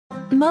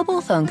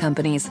Mobile phone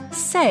companies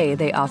say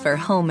they offer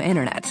home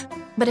internet.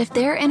 But if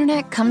their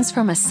internet comes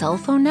from a cell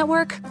phone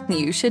network,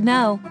 you should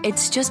know.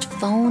 It's just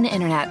phone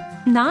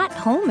internet, not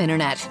home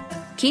internet.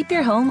 Keep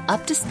your home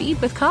up to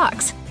speed with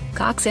Cox.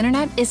 Cox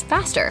internet is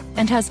faster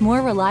and has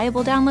more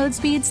reliable download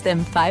speeds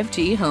than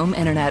 5G home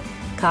internet.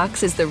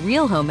 Cox is the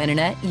real home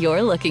internet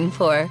you're looking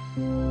for.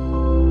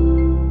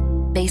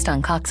 Based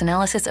on Cox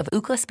analysis of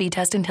Ookla speed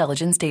test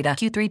intelligence data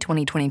Q3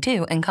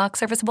 2022 and Cox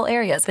serviceable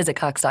areas, visit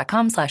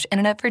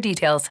cox.com/internet for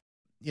details.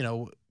 You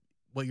know,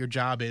 what your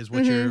job is,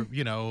 what your,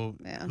 you know,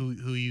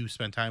 who you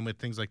spend time with,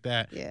 things like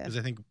that. Yeah. Because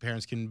I think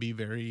parents can be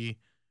very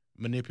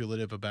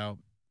manipulative about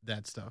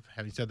that stuff.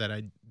 Having said that,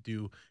 I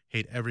do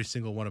hate every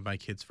single one of my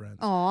kids' friends.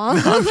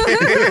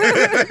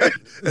 Aw.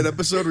 An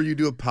episode where you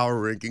do a power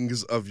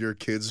rankings of your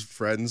kids'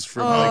 friends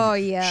from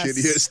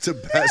shittiest to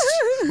best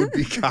would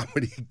be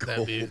comedy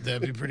gold.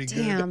 That'd be pretty good.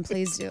 Damn,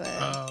 please do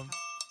it.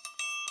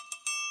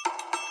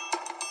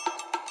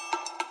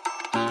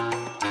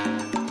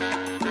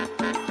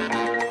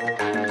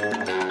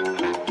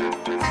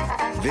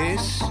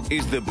 This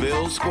is the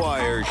Bill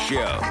Squire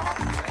Show.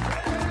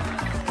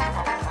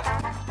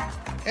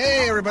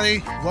 Hey, everybody.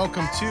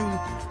 Welcome to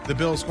the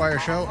Bill Squire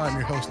Show. I'm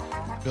your host,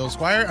 Bill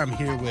Squire. I'm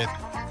here with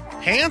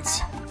Pants.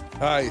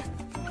 Hi.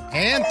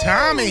 And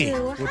Tommy.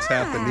 What's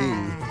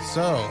happening?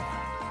 So,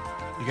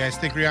 you guys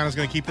think Rihanna's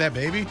going to keep that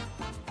baby?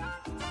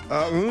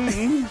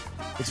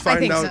 Let's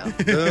find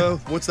out. So.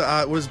 What's the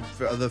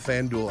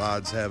FanDuel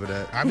odds have it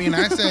at? I mean,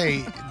 I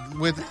say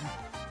with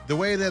the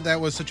way that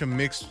was such a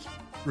mixed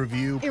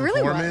review It performance.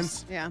 really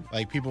was. Yeah.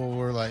 Like, people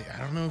were like, I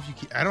don't know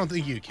if I don't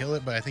think you kill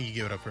it, but I think you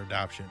give it up for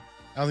adoption.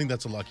 I don't think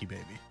that's a lucky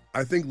baby.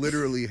 I think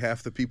literally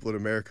half the people in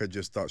America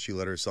just thought she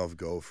let herself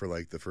go for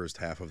like the first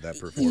half of that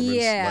performance.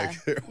 Yeah.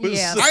 Like, it was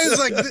I was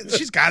like,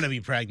 she's got to be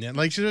pregnant.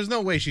 Like, there's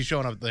no way she's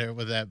showing up there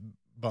with that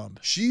bump.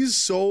 She's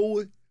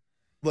so,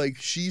 like,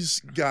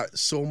 she's got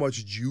so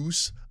much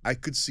juice. I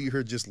could see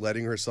her just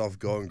letting herself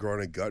go and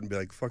growing a gut and be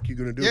like, fuck you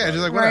gonna do? Yeah, about just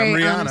it? like, what, I'm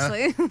Right, Rihanna.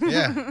 honestly.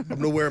 Yeah. I'm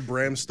gonna wear a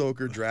Bram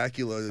Stoker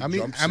Dracula. I mean,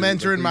 jumpsuit. I'm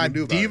entering Like, my what are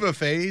you gonna do about diva it?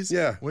 phase.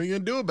 Yeah. What are you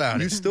going to do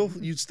about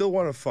it? You'd still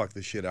want to fuck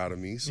the shit out of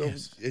me. So,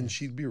 Yes. and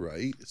she'd be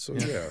right. So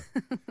yeah.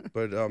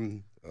 But I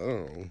don't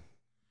know.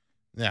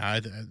 Yeah,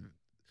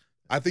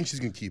 I think she's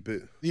gonna keep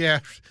it.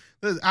 yeah.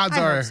 The odds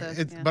I are, hope so,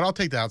 yeah. but I'll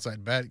take the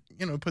outside bet.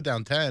 You know, put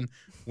down 10,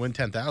 win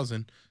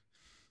 10,000.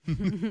 Yeah,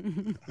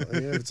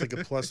 it's like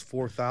a plus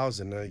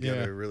 4,000. I gotta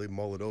Yeah. really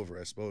mull it over,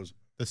 I suppose.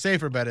 The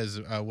safer bet is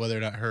whether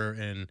or not her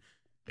and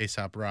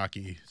A$AP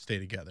Rocky stay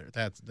together.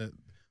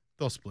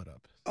 They'll split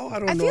up. Oh, I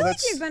don't I know. feel like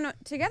you've been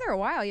together a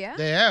while, yeah?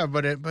 They have,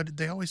 but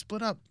they always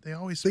split up. They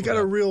got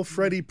a up. real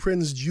Freddie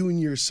Prinze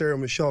Jr., Sarah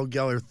Michelle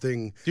Gellar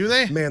thing. Do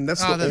they? Man,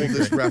 that's Oh, the that'd be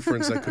oldest great.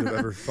 reference I could have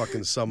ever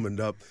fucking summoned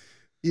up.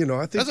 You know,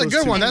 I think That's a those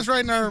good two- one. That's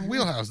right in our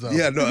wheelhouse, though.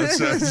 Yeah, no,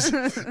 it's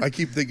I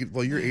keep thinking,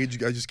 well, your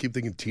age, I just keep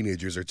thinking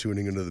teenagers are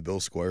tuning into the Bill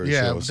Squire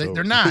Yeah, show.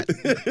 they're not.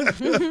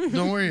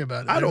 Don't worry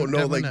about it. I don't know.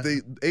 They're Like, not.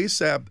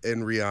 A$AP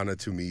and Rihanna,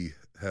 to me,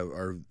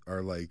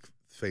 are like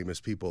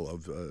famous people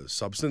of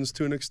substance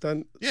to an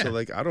extent. Yeah. So,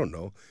 like, I don't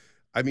know.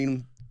 I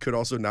mean, could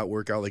also not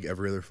work out like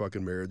every other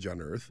fucking marriage on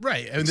earth.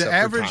 Right. And Except the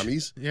average, for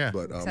Tommy's. yeah.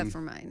 But, Except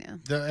for mine, yeah.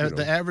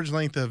 The average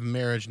length of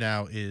marriage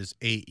now is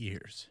 8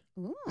 years.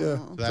 Ooh. Yeah.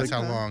 So that's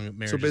how long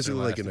marriage. So basically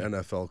like an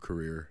NFL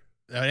career.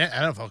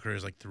 NFL career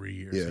is like 3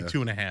 years, Yeah. like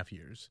 2.5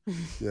 years.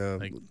 Yeah.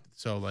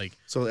 So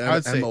I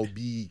would say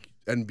MLB,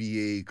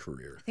 NBA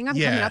career. I think I'm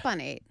coming up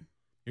on 8.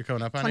 You're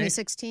coming up on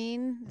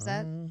 2016? Is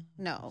that? Oh,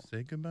 No.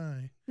 Say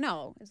goodbye.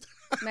 No.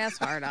 Math's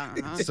hard. I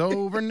don't know. It's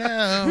over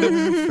now.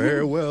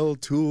 Farewell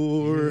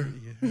tour.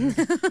 You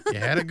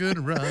had a good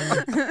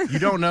run. You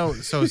don't know.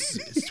 So it's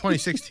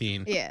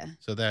 2016. Yeah.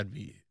 So that'd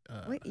be.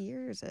 What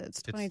year is it?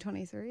 It's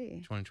 2023.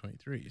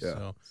 2023. Yeah.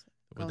 So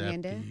would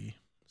Going that into? be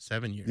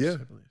 7 years? Yeah. I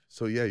believe.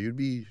 So yeah, you'd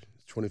be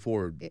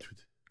 24.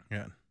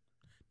 Yeah.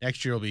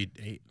 Next year will be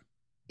 8.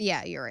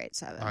 Yeah, you're right.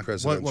 7. What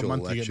Presidential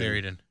month do you get election.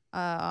 married in?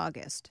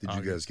 August. Did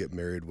you guys get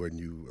married when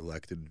you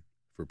elected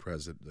for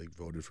president, like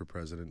voted for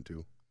president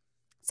too?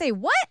 Say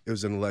what? It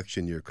was an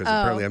election year because Oh.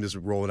 apparently I'm just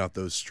rolling out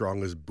those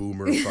strongest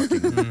boomer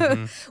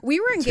fucking. We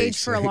were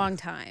engaged for a Takes, long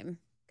time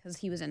because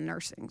he was in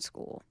nursing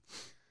school.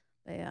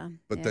 But yeah.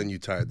 But yeah. then you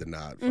tied the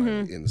knot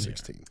finally in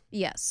 16.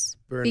 Yes.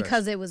 Very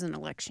because nice. it was an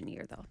election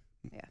year, though.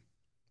 Yeah.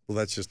 Well,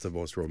 that's just the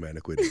most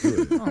romantic way to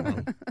do it.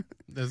 Oh.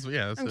 That's I'm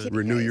a, kidding.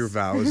 Renew your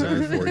vows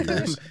every 4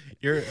 years.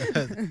 Your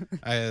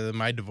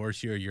my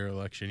divorce year, your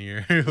election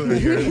year, your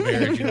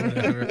marriage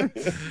year,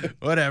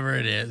 whatever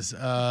it is.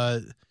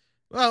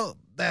 Well,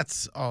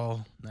 that's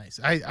all nice.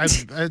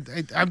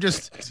 I'm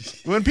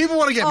just when people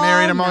want to get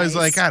married, I'm always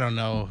nice. like, I don't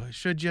know,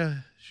 should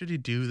you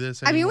do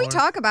this? I mean, we anymore?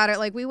 talk about it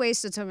like we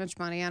wasted so much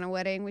money on a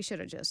wedding. We should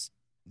have just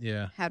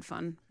had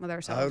fun with I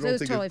ourselves. don't It was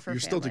think totally for you're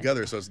family. still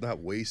together, so it's not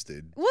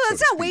wasted. Well, so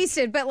it's to not speak.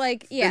 wasted, but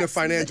like, yeah, In a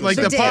financial like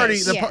the sense. party,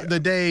 Yeah. the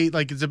day,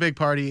 like it's a big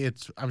party.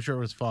 I'm sure it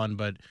was fun,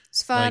 but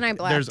it's fun. like, I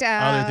blacked there's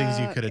out. other things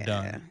you could have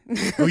Yeah.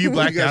 done. Oh, you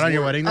blacked guys out on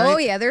your were- wedding night? Oh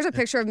yeah, there's a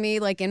picture of me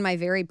like in my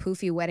very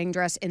poofy wedding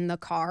dress in the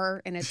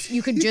car, and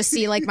you could just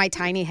see like my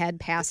tiny head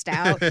passed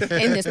out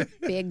in this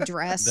big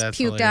dress, That's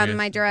puked hilarious. on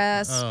my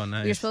dress. Oh,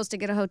 nice. We were supposed to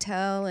get a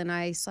hotel, and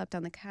I slept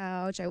on the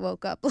couch. I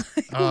woke up like, what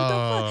the Oh,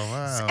 fuck?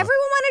 wow. Everyone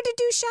wanted to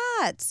do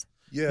shots.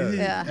 Yeah.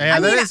 Yeah. Yeah, I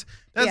mean, that's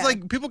yeah.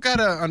 like people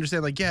gotta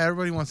understand. Like, yeah,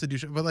 everybody wants to do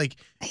shit, but like,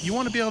 you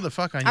want to be able to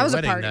fuck on I your was a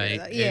wedding partier, night,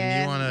 though. and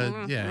Yeah. you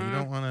want to, you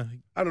don't want to.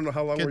 I don't know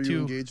how long Get were you to-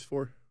 engaged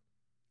for?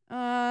 2.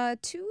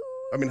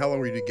 I mean, how long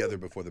were you together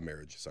before the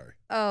marriage? Sorry.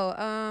 Oh,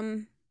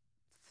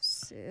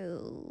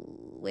 so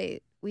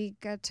wait, we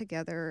got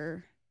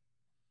together.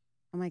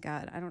 Oh my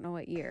God, I don't know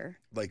what year.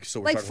 Like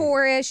so. We're Like talking,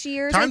 4-ish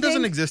years. Time I doesn't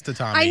think. exist to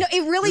Tommi. I know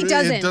it really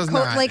doesn't. It does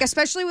not. Like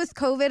especially with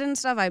COVID and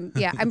stuff.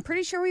 I'm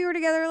pretty sure we were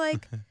together.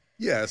 Like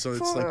Yeah, so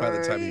it's like by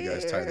the time you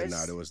guys tied the 4 knot,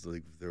 years. it was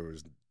like there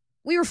was.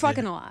 we were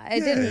fucking a lot. It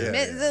Yeah, didn't. yeah,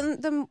 yeah.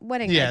 The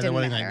wedding. Yeah, night the didn't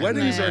wedding night matter. didn't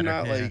Weddings matter, are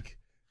not yeah. like.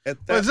 At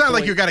that Well, it's not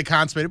like point- you got to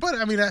consummate it, but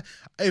I mean,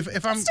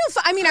 if I'm,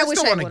 Still, I mean, I wish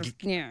still I wanna would have.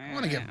 Yeah, I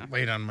want to get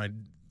laid on my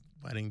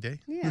wedding day.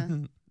 Yeah.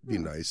 Be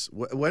nice.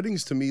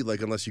 Weddings to me,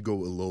 like unless you go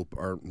elope,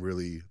 aren't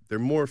really. They're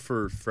more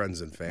for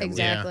friends and family.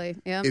 Exactly.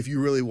 Yeah. If you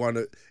really want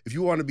to, if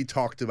you want to be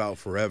talked about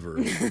forever,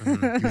 you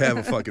have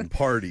a fucking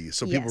party.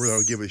 So people Yes.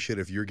 don't give a shit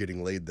if you're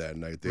getting laid that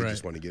night. They Right.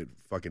 just want to get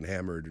fucking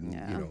hammered and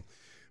Yeah. you know.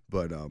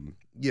 But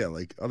yeah,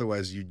 like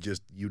otherwise you'd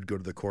go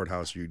to the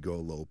courthouse or you'd go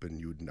elope and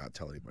you would not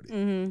tell anybody.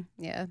 Mm-hmm.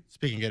 Yeah.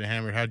 Speaking of getting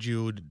hammered, how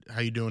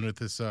you doing with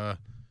this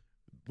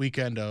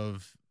weekend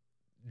of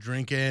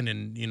drinking?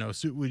 And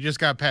we just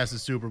got past the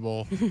Super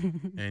Bowl,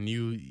 and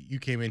you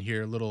came in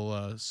here a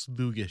little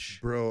sluggish.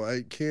 Bro,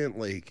 I can't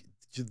like.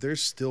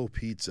 There's still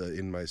pizza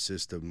in my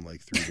system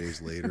like 3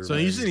 days later. So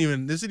man. this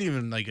isn't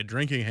even like a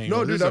drinking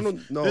hangover. No,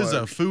 dude, this is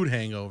a food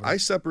hangover. I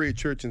separate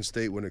church and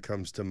state when it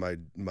comes to my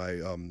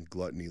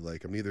gluttony.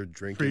 Like I'm either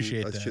drinking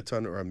Appreciate a that. shit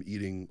ton or I'm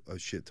eating a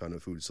shit ton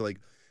of food. So like,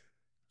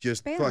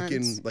 just Balance.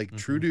 fucking like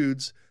true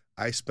dudes.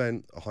 I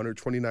spent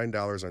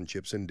 $129 on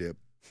chips and dip,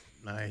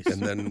 Nice.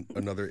 and then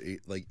another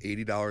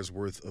 $80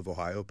 worth of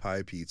Ohio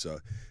pie pizza,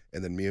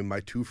 and then me and my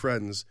 2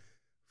 friends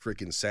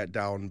freaking sat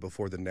down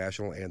before the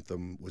national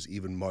anthem was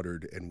even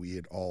muttered, and we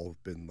had all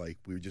been like,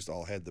 we just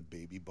all had the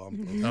baby bump.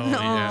 Of Oh,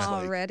 yeah. just,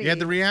 like, Already. You had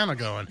the Rihanna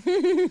going.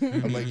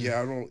 I'm like, yeah,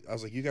 I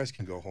was like, you guys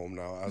can go home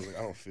now. I was like,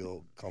 I don't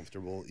feel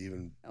comfortable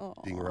even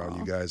being around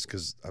you guys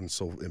because I'm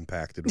so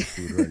impacted with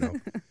food right now.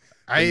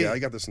 I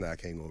got the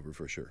snack hangover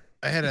for sure.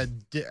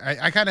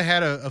 I kind of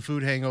had a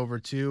food hangover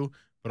too,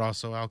 but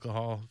also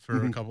alcohol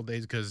for a couple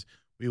days because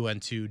we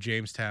went to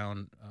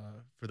Jamestown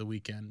for the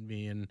weekend.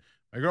 Me and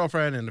my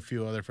girlfriend and a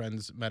few other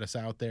friends met us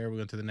out there. We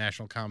went to the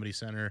National Comedy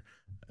Center.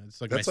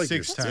 It's like That's my like your-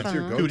 6th that's time.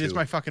 your Dude, go-to. it's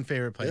my fucking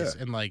favorite place.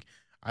 Yeah. And like,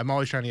 I'm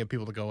always trying to get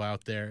people to go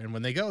out there. And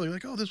when they go, they're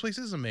like, "Oh, this place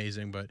is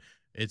amazing." But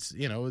it's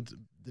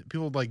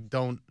people like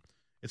don't.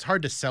 It's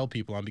hard to sell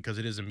people on because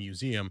it is a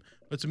museum,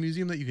 but it's a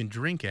museum that you can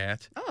drink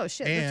at. Oh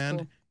shit. And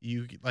That's cool.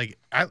 you like,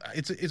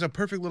 it's a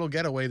perfect little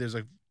getaway. There's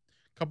a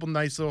couple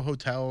nice little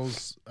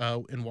hotels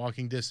in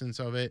walking distance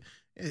of it.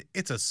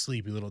 It's a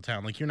sleepy little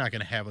town. Like you're not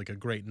gonna have like a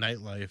great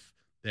nightlife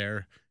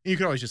there. You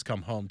can always just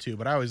come home too.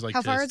 But I always like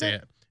How to far is stay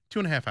it? at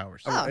 2.5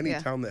 hours. Oh, Any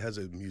yeah. town that has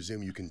a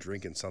museum you can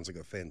drink in sounds like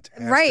a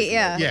fantastic Right,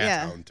 yeah, like,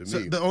 yeah. town to So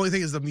me. the only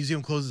thing is the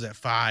museum closes at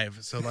 5.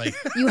 So like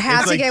You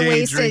have it's to like get day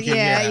wasted. drinking,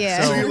 Yeah, yeah.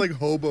 yeah. So So- you're like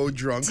hobo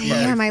drunk. by,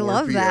 Damn, like, I 4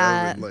 love PM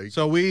that. And, like,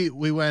 So we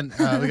went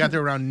we got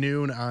there around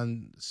noon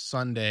on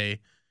Sunday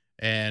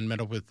and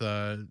met up with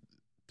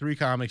 3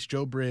 comics,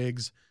 Joe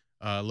Briggs,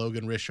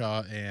 Logan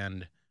Rishaw,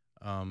 and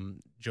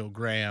Joe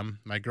Graham,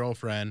 my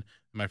girlfriend,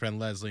 my friend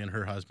Leslie, and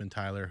her husband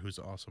Tyler, who's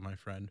also my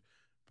friend.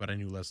 But I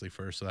knew Leslie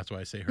first, so that's why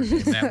I say her name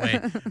that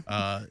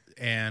way.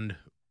 And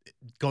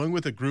going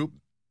with a group,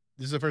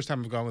 this is the first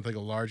time I've gone with like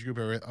a large group.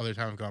 Every other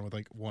time I've gone with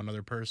like one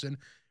other person.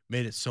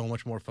 Made it so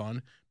much more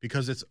fun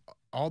because it's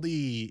all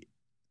the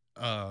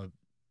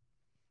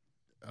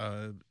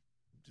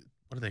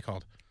what are they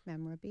called?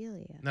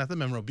 Memorabilia. Not the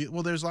memorabilia.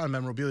 Well, there's a lot of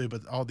memorabilia,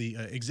 but all the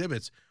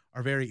exhibits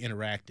are very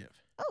interactive.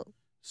 Oh.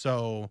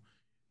 So,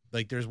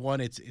 like, there's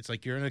one. It's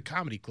like you're in a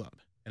comedy club,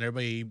 and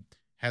everybody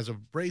has a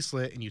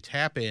bracelet, and you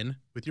tap in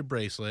with your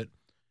bracelet,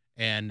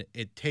 and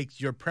it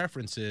takes your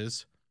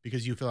preferences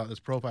because you fill out this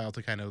profile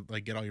to kind of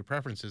like get all your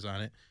preferences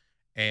on it,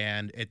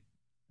 and it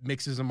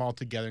mixes them all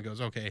together and goes,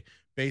 okay,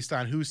 based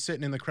on who's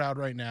sitting in the crowd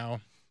right now,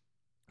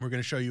 we're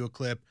going to show you a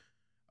clip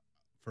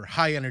for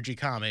high energy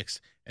comics,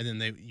 and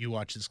then you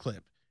watch this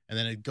clip, and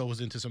then it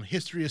goes into some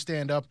history of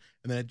stand up,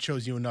 and then it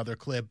shows you another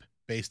clip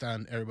based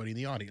on everybody in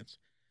the audience.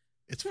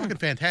 It's fucking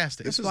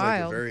fantastic. this is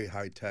wild. like a very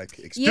high tech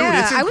experience.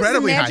 Yeah, it's I was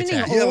incredibly imagining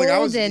high-tech. old Yeah, like I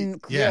was-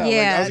 and Yeah. Like, I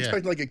yeah. was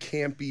expecting like a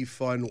campy,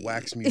 fun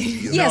wax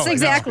museum. Yes, No,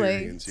 exactly.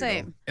 experience, you know?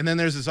 Same. And then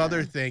there's this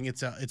other thing.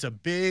 It's a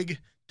big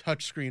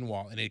touchscreen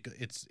wall, and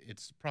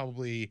it's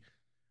probably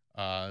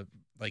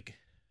like,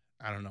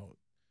 I don't know,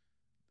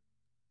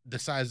 the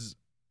size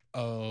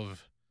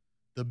of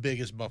the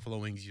biggest buffalo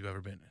wings you've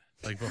ever been in.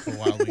 Like Buffalo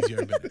Wild Wings you've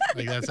ever been in.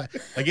 Like that's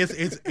like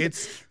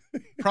it's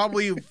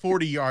probably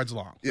 40 yards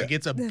long. Yeah. Like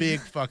it's a big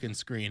fucking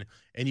screen,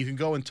 and you can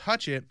go and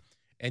touch it,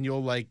 and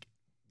you'll like,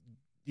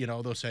 you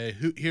know, they'll say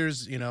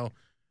here's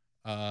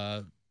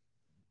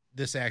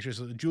this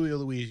actress Julia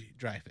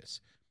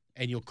Louis-Dreyfus,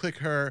 and you'll click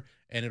her,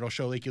 and it'll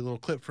show like a little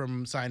clip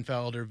from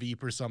Seinfeld or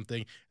Veep or something,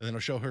 and then it'll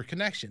show her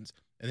connections,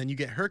 and then you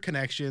get her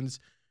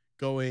connections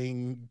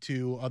going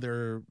to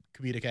other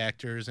comedic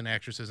actors and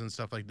actresses and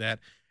stuff like that,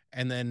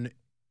 and then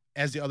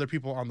as the other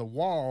people on the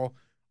wall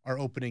are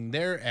opening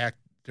their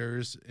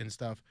actors and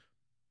stuff,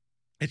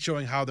 it's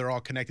showing how they're all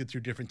connected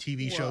through different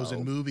TV shows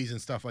and movies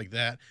and stuff like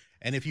that.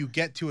 And if you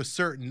get to a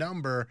certain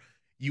number,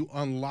 you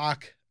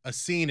unlock a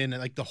scene, and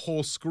like the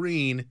whole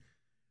screen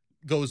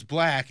goes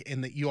black,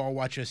 and that you all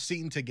watch a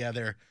scene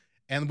together.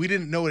 And we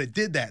didn't know it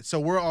did that, so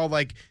we're all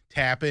like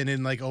tapping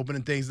and like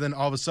opening things. Then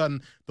all of a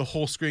sudden, the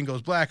whole screen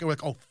goes black, and we're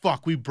like, "Oh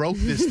fuck, we broke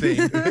this thing!"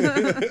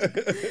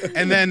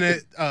 And then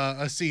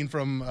a scene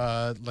from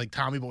like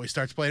Tommy Boy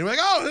starts playing. We're like,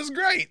 "Oh, this is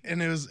great!"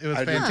 And it was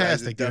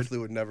fantastic. I definitely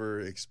would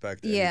never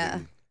expect.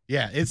 Anything.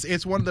 Yeah,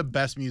 it's one of the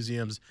best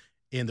museums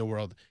in the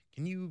world.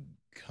 Can you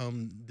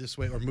come this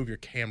way or move your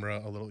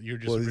camera a little? You're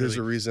just there's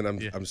a reason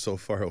I'm so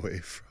far away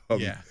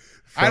from. Yeah.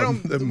 I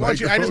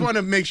just want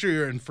to make sure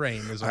you're in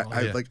frame as well.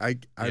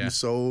 I'm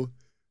so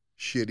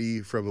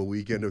shitty from a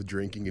weekend of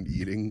drinking and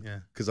eating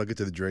because I'll get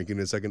to the drinking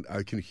in a second.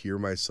 I can hear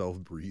myself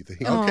breathing.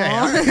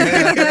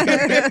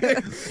 Okay.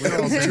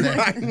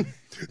 Trying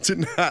to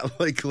not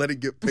like let it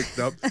get picked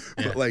up,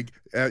 but like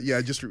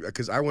just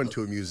because I went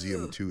to a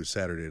museum too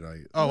Saturday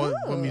night. Oh,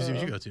 what museum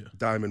did you go to?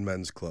 Diamond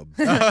Men's Club.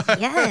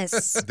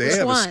 Yes, they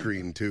have a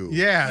screen too.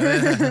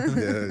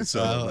 Yeah.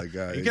 So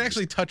you can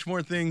actually touch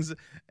more things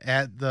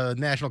at the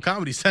National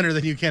Comedy Center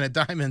than you can at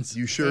Diamonds.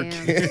 You sure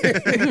can.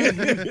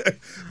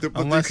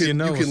 Unless you can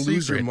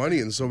lose secret. your money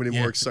in so many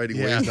more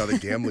exciting ways now that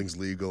gambling's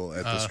legal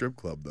at the strip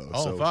club though.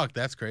 Oh fuck,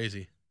 that's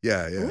crazy.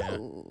 Yeah.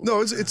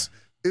 No,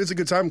 it's a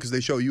good time because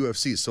they show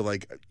UFC. So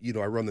like, you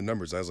know, I run the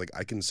numbers. I was like,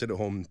 I can sit at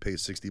home and pay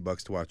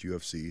 $60 to watch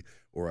UFC,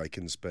 or I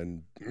can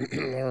spend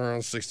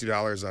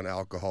 $60 on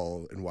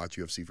alcohol and watch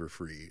UFC for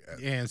free.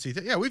 And see,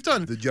 we've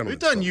done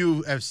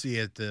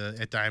UFC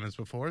at Diamonds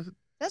before.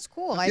 That's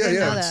cool. I didn't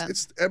know that.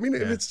 It's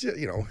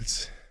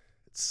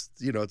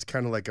it's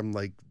kind of like I'm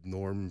like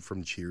Norm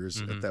from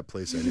Cheers at that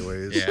place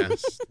anyways. Yeah.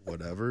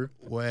 Whatever.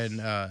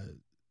 When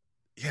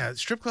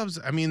strip clubs,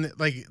 I mean,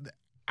 like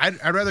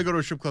I'd rather go to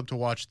a strip club to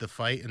watch the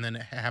fight and then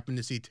happen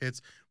to see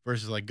tits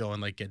versus like go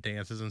and like get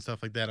dances and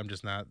stuff like that. I'm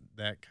just not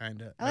that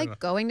kind of. I like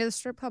going to the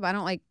strip club. I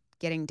don't like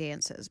getting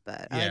dances,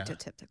 but I like to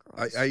tip the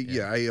girls.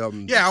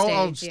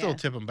 I'll still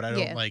tip them, but I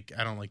don't like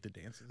the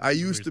dances. I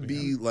used to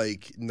be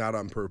like not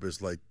on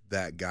purpose like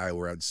that guy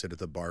where I'd sit at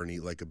the bar and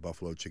eat like a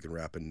buffalo chicken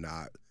wrap and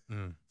not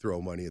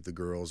throw money at the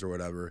girls or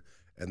whatever.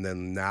 And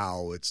then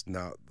now it's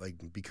not like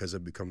because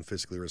I've become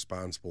fiscally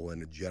responsible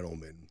and a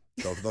gentleman.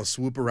 They'll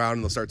swoop around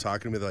and they'll start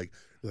talking to me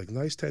like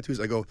nice tattoos.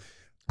 I go,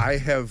 I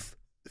have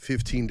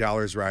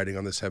 $15 riding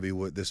on this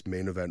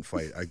main event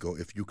fight. I go,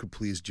 if you could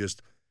please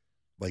just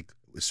like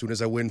as soon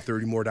as I win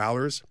 $30 more,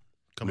 I'm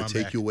gonna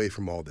take you away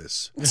from all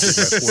this.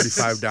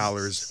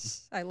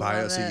 $45,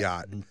 buy us a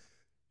yacht.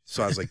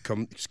 So I was like,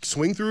 come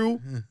swing through.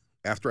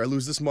 After I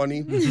lose this money,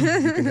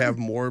 you can have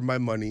more of my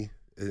money.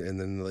 And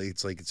then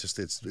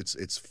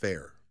it's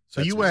fair.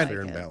 So you went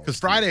because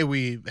Friday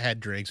we had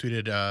drinks. We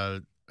did. I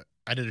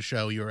did a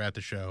show. You were at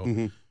the show.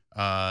 Mm-hmm.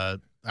 I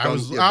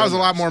was a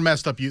lot more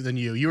messed up than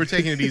you. You were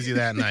taking it easy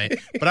that night,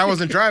 but I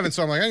wasn't driving,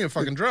 so I'm like, I'm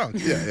fucking drunk.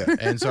 Yeah.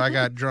 And so I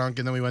got drunk,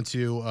 and then we went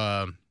to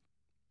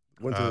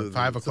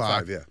 5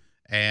 o'clock.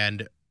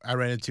 And I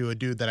ran into a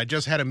dude that I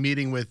just had a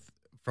meeting with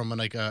from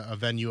like a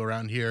venue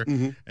around here,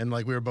 and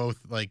like we were both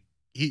like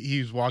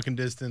he was walking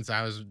distance.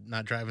 I was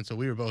not driving, so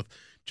we were both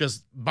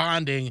just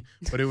bonding,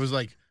 but it was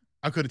like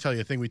I couldn't tell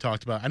you a thing we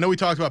talked about. I know we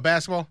talked about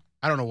basketball.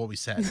 I don't know what we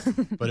said,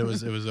 but it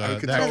was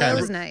that kind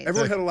of nice.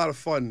 Everyone had a lot of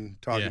fun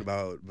talking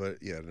about, but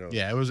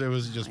it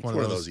was just one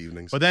of those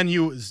evenings. But then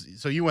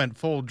you went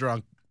full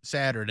drunk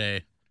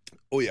Saturday.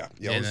 Oh yeah.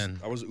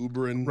 I was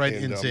Ubering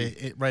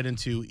right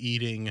into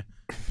eating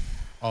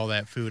all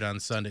that food on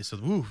Sunday. So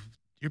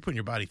you're putting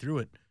your body through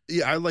it.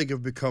 Yeah, I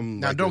have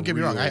become now. Don't get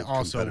me wrong. I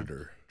also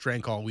competitor.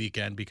 Drank all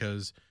weekend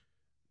because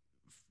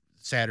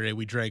Saturday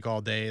we drank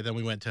all day. Then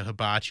we went to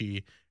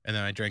hibachi, and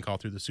then I drank all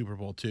through the Super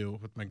Bowl too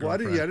with my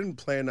girlfriend. Well, I didn't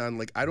plan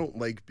on I don't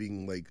like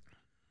being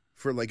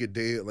for a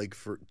day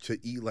to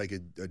eat like a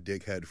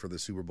dickhead for the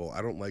Super Bowl.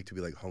 I don't like to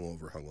be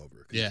hungover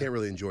because you can't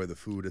really enjoy the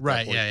food at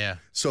that point. Yeah.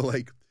 So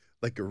like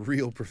a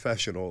real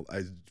professional,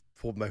 I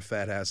pulled my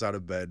fat ass out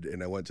of bed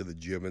and I went to the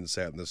gym and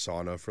sat in the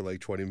sauna for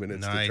 20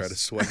 minutes to try to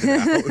sweat it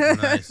out.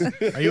 Nice.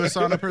 Are you a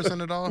sauna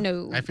person at all?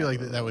 No. I feel like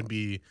that would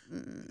be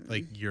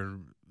your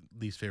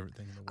least favorite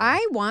thing in the world.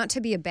 I want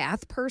to be a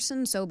bath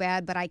person so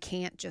bad, but I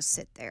can't just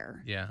sit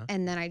there. Yeah.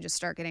 And then I just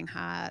start getting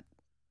hot.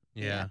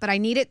 Yeah. But I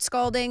need it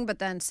scalding, but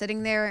then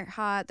sitting there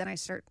hot, then I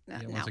start.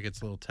 Once it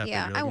gets a little tepid.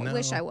 Yeah, I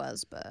wish I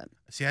was, but.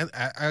 See,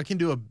 I can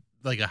do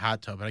like a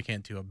hot tub, but I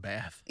can't do a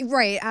bath.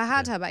 Right, a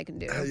hot tub I can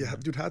do. Yeah,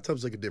 dude, hot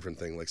tub's like a different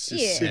thing. Like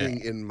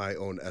sitting in my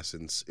own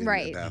essence in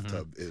a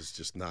bathtub is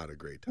just not a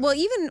great time. Well,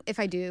 even if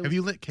I do. Have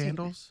you lit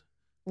candles?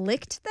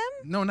 Licked them?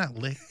 No, not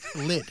lit.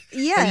 Lit.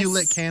 Yes. Have you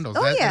lit candles?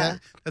 Oh, yeah.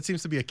 That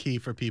seems to be a key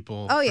for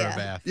people Oh, for yeah. a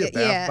bath. Yeah,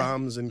 bath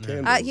bombs and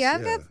candles.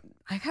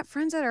 I got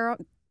friends that are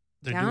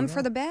They're down doing for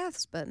well. the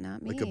baths, but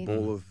not me. Like a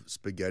bowl of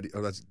spaghetti.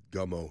 Oh, that's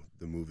Gummo,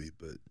 the movie.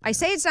 But I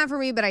say it's not for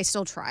me, but I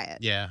still try it.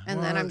 Yeah.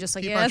 And then I'm just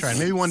like, keep yeah, on trying.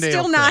 Maybe one day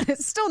still it'll not, click.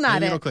 still not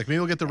Maybe it. it'll click. Maybe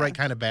we'll get the right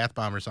kind of bath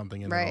bomb or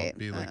something, and Right. it'll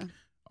be like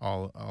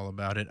all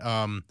about it.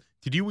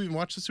 Did you even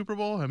watch the Super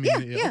Bowl? I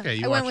mean, Yeah. Okay,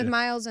 you I went watched with it.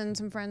 Miles and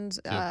some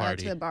friends a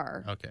party. to the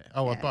bar. Okay.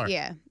 Oh, what bar?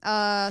 Yeah.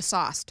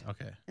 Sauced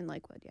Okay. in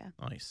Lakewood. Yeah.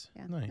 Nice.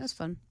 Yeah. Nice. It was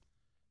fun.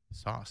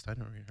 Sauced. I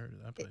never even heard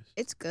of that place.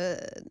 It's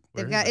good.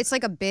 Where They've is got it? it's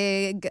like a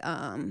big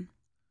kind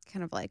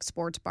of like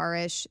sports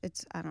bar-ish.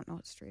 It's I don't know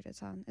what street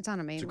it's on. It's on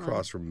a main it's one.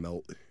 across from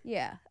Melt.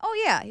 Yeah.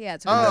 Oh yeah, yeah.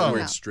 It's Oh. across That from weird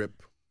Mount.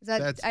 strip. Is that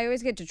That's- I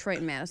always get Detroit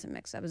and Madison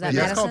mixed up. Is that Yeah,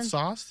 it's Madison? called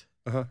Sauced?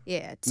 Uh-huh.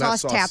 Yeah, it's Not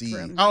Sauce Tap Saucy.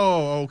 Room.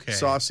 Oh, okay.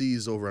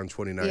 Saucy's over on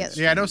 29th. Yes.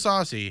 Yeah, I know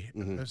Saucy.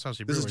 Mhm.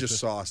 Saucy This is Brewers. just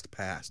sauced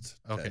past.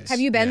 Okay. tense.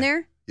 Have you been Yeah.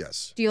 there?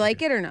 Yes. Do you like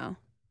it or no?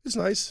 It's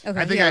nice. Okay.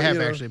 I think Yeah, I have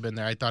you know. actually been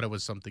there. I thought it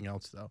was something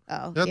else, though.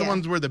 Oh, Is that yeah. the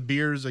ones where the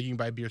beers, like you can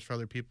buy beers for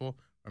other people?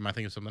 Or am I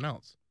thinking of something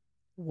else?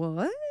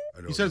 What? I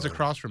don't You said it's know.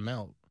 across from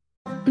Melt.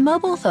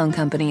 Mobile phone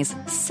companies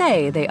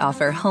say they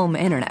offer home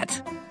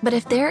internet. But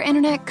if their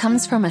internet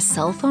comes from a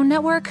cell phone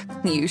network,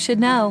 you should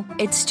know.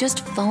 It's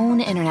just phone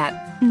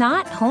internet,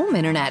 not home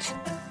internet.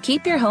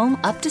 Keep your home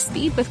up to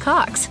speed with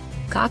Cox.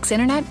 Cox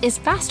internet is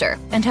faster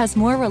and has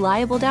more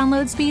reliable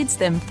download speeds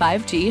than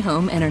 5G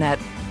home internet.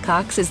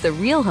 Cox is the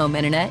real home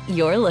internet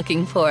you're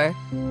looking for.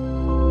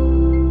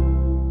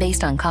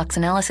 Based on Cox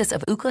analysis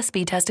of Ookla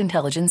speed test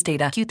intelligence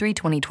data Q3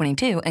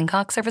 2022 and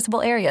Cox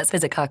serviceable areas,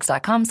 visit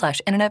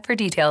cox.com/internet for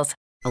details.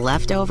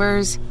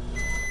 Leftovers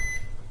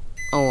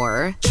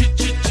or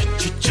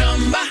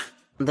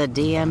the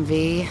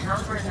DMV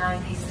Number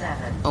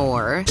 97.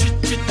 or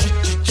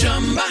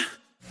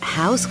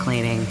house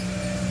cleaning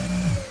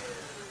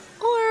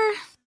or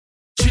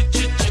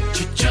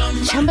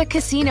Chumba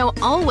Casino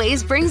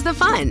always brings the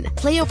fun.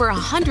 Play over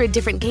 100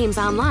 different games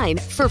online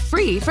for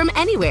free from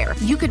anywhere.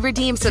 You could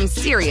redeem some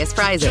serious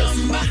prizes.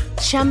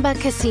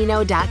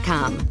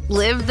 ChumbaCasino.com.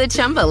 Live the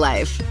Chumba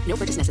life. No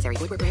purchase necessary.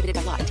 Void where prohibited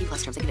by law. 18+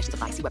 terms and conditions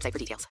apply. See website for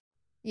details.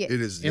 Yeah.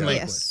 It is. In Yeah,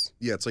 Lakewood. Yes.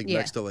 yeah, it's like Yeah.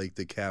 next to like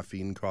the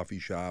caffeine coffee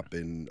shop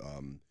and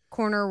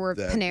Corner where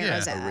that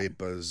Panera's at.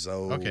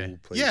 Arepazo Okay.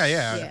 place. Yeah.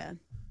 Yeah.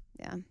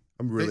 Yeah.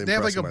 I'm really They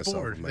have like impressing a myself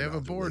board. with my They have a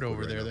knowledge of board Lakewood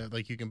over right there now. that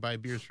like you can buy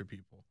beers for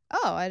people.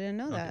 Oh, I didn't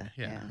know Okay, that.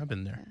 yeah, I've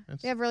been there. Yeah.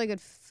 That's- They have really good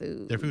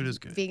food. Their food is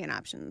good. Vegan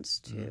options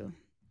too.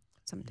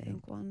 Some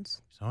dank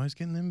ones. She's always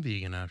getting them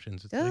vegan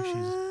options. It's like she's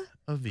Duh.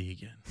 a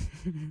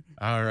vegan.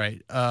 All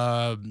right.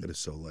 That is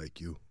so like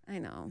you. I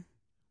know.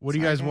 What do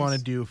you Sorry, guys want to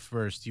guys. do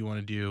first? Do you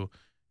want to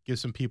give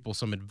some people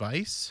some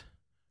advice,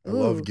 I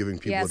love Ooh. giving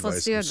people Yes, let's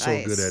advice. do I'm so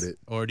good advice. at it.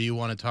 or do you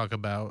want to talk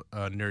about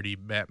nerdy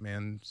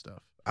Batman stuff?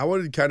 I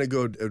wanted to kind of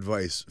go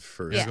advice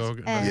first. Yes. go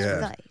advice Yeah.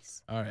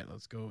 Advice. All right,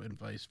 let's go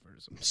advice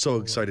first. I'm so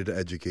excited to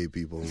educate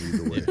people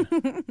and lead the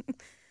way.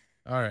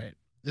 All right,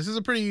 this is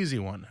a pretty easy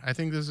one. I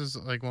think this is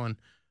like one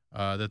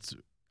that's.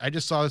 I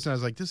just saw this and I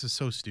was like, this is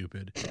so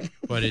stupid,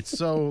 but it's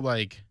so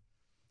like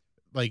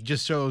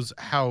just shows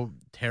how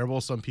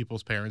terrible some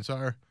people's parents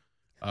are.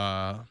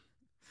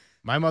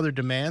 My mother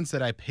demands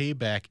that I pay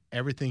back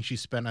everything she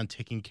spent on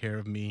taking care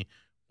of me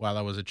while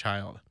I was a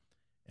child.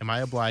 Am I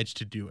obliged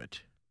to do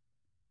it?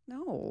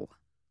 No.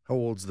 How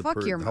old's the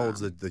Fuck your How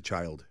old's mom. the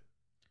child?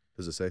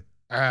 Does it say?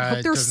 I hope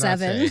It they're does not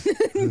 7.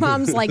 say.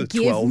 Mom's like,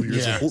 12 give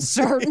years Yeah. old.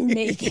 start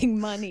making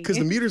money. Because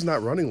the meter's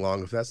not running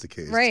long if that's the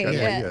case. It's Right. kinda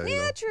Yeah. like, Yeah,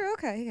 you know. true.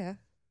 Okay. Yeah.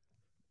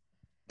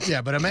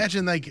 Yeah, but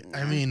imagine like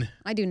I mean,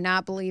 I do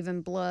not believe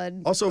in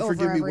blood. Also, over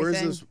forgive me.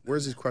 everything.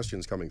 Where's these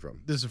questions coming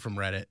from? this is from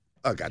Reddit.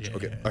 Oh, gotcha.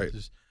 Okay. All right.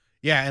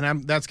 Yeah,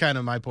 and that's kind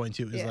of my point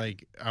too. Is Yeah.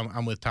 like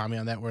I'm with Tommy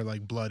on that, where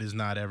like blood is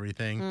not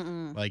everything.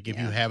 Mm-mm. Like if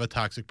Yeah. you have a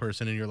toxic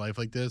person in your life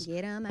like this,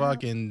 Get 'em out.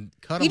 fucking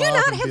cut You them do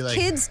off not and be have like,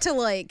 kids to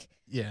like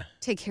yeah,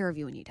 take care of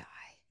you when you die.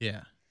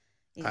 yeah.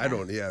 I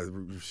don't. Yeah,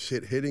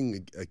 shit.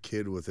 Hitting a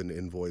kid with an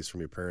invoice from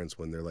your parents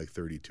when they're like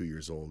 32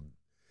 years old.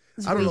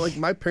 It's I don't know. really- Like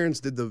my parents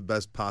did the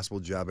best possible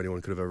job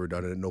anyone could have ever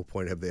done, and at no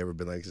point have they ever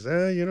been like,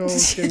 you know,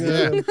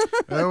 Yeah.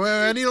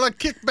 Well, I need a like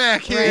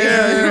kickback here.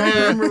 yeah, you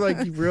know, remember like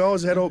we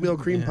always had oatmeal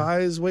cream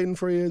pies waiting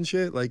for you and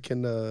shit. Like,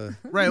 and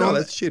Right, no, well,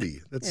 that's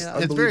shitty. That's Yeah.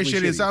 It's very unbelievably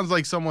shitty. It sounds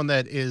like someone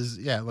that is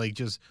like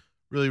just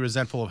really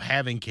resentful of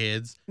having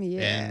kids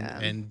Yeah.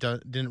 and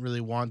didn't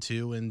really want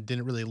to and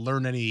didn't really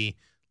learn any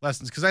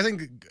lessons, because I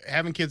think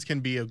having kids can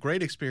be a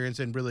great experience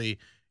and really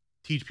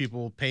teach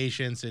people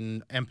patience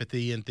and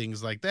empathy and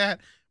things like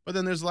that. But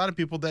then there's a lot of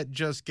people that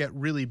just get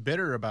really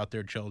bitter about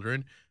their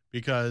children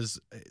because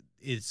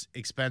it's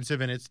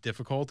expensive and it's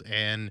difficult,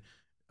 and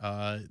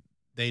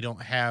they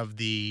don't have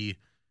the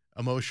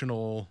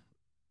emotional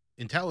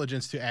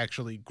intelligence to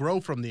actually grow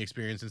from the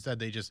experience. Instead,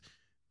 they just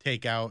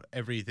take out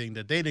everything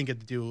that they didn't get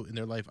to do in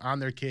their life on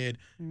their kid,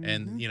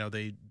 and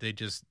they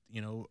just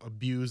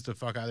abuse the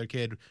fuck out of their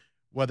kid,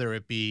 whether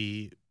it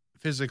be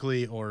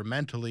physically or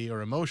mentally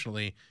or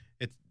emotionally.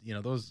 It's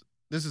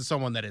this is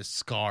someone that is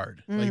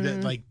scarred. Like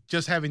that, like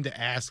just having to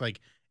ask, like,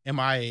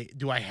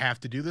 do I have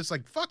to do this?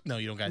 Like, fuck no,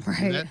 you don't got to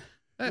do that.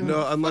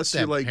 No, unless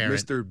you're like parent.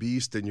 Mr.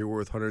 Beast and you're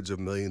worth hundreds of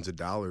millions of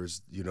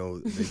dollars,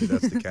 maybe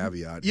that's the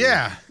caveat.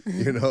 Yeah.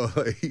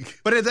 Like.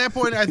 But at that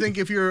point, I think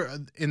if you're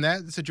in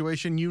that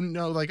situation,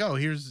 like, oh,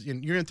 you're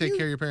going to take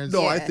care of your parents.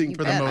 No, I think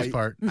for the most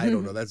part. I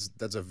don't know. That's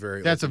a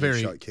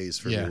very shut case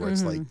for me. Where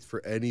it's like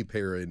for any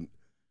parent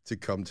to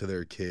come to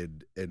their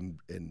kid and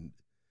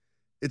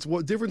it's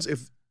what difference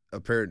if a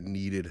parent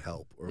needed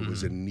help or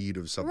was in need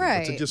of something,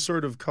 but to just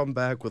sort of come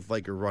back with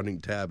like a running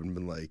tab and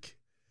been like,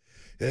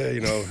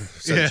 yeah,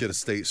 sent you to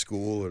state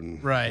school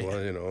and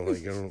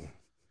well,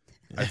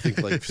 I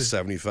think like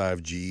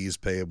 75 G's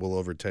payable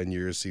over 10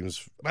 years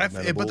seems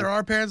but there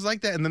are parents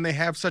like that, and then they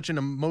have such an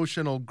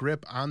emotional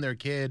grip on their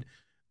kid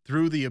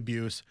through the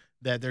abuse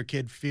that their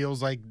kid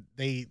feels like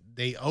they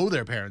owe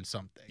their parents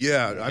something.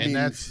 Yeah, I mean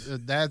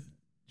that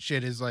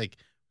shit is like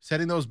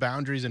setting those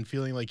boundaries and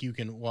feeling like you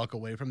can walk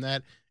away from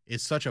that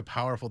is such a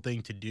powerful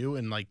thing to do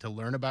and like to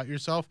learn about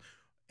yourself.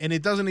 And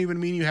it doesn't even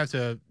mean you have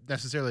to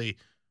necessarily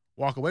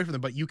walk away from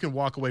them, but you can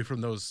walk away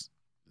from those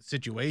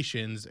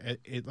situations.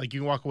 Like you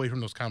can walk away from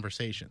those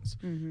conversations.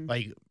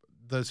 Like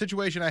the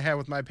situation I had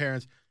with my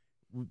parents,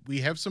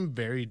 we have some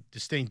very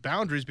distinct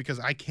boundaries because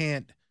I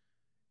can't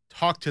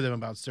talk to them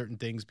about certain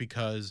things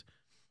because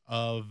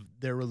of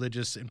their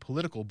religious and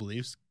political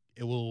beliefs.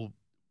 It will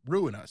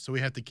ruin us. So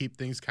we have to keep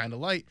things kind of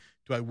light.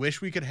 Do I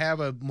wish we could have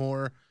a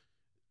more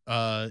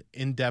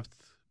in-depth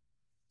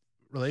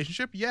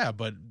relationship? Yeah,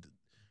 but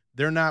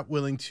they're not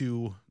willing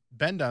to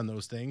bend on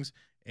those things,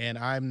 and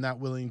I'm not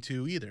willing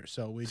to either.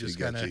 So we just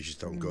kind of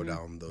just don't go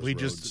down those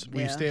roads.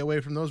 We Yeah. stay away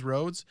from those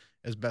roads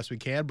as best we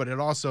can, but it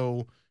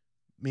also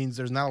means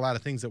there's not a lot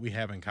of things that we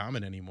have in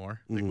common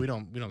anymore. Like we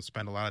don't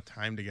spend a lot of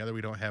time together.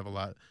 We don't have a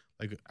lot.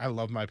 Like I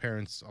love my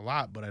parents a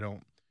lot, but I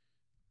don't.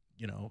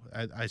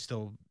 I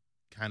still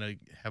kind of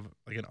have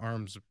like an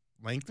arm's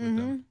length with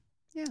them.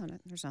 Yeah,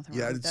 there's nothing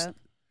wrong with that.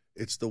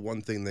 It's the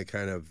one thing that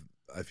kind of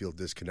I feel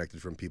disconnected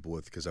from people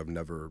with because I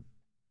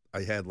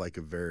had like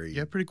a very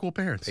pretty cool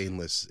parents,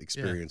 painless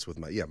experience with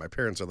my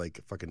parents are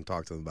like fucking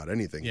talk to them about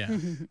anything. Yeah,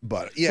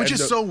 but which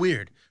is so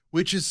weird.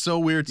 Which is so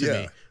weird to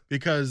me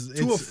because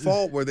to a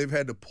fault where they've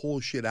had to pull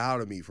shit out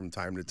of me from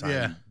time to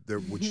time. Yeah,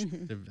 which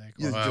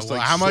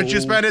how much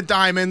you spend at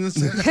Diamonds?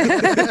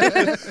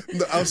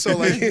 Also,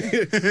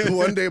 like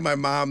one day, my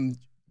mom,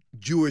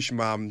 Jewish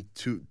mom,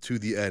 to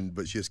the end,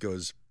 but she just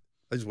goes.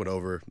 I just went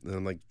over and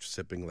I'm like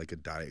sipping like a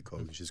Diet Coke,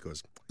 and she just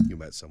goes, "You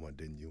met someone,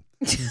 didn't you?"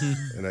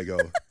 And I go,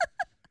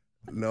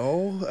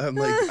 "No." I'm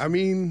like, I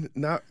mean,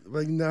 not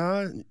like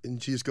nah.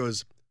 And she just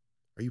goes,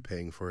 "Are you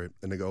paying for it?"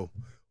 And I go,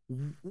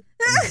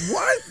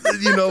 "What?"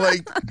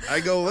 Like I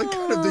go, "What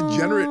kind of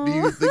degenerate do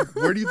you think?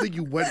 Where do you think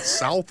you went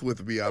south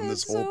with me on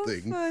this whole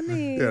thing?"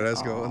 Funny. Yeah,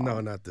 let's go.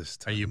 No, not this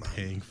time. Are you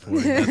paying for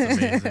it? That's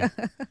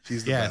amazing.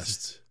 She's the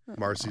best.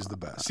 Marcy's the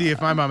best. See,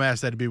 if my mom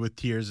asked that, it'd be with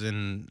tears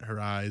in her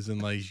eyes,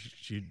 and like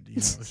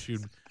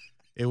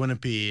it wouldn't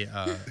be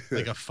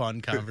like a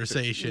fun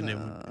conversation. It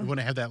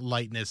wouldn't have that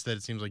lightness that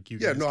it seems like you.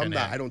 Yeah, guys no, I'm kinda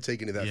not. have. I don't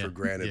take any of that for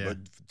granted. Yeah. But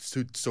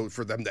so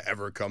for them to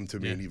ever come to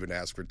me Yeah. and even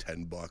ask for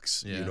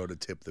 $10, to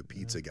tip the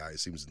pizza guy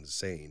seems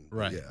insane.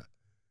 Right. Yeah.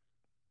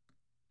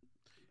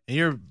 And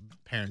your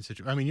parents'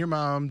 situation. I mean, your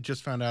mom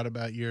just found out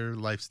about your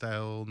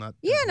lifestyle. Not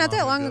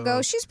that long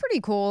ago. She's pretty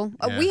cool.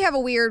 Yeah. We have a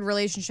weird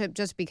relationship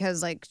just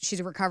because like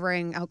she's a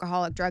recovering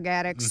alcoholic drug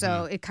addict,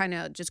 so it kind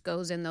of just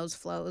goes in those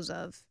flows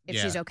of if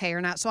she's okay or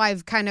not. So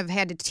I've kind of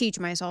had to teach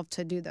myself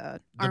to do the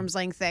arm's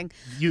length thing.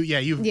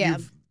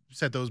 You've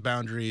set those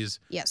boundaries.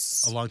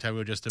 Yes. A long time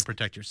ago just to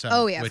protect yourself.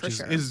 Oh, yeah, which for is,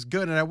 sure. is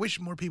good, and I wish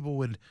more people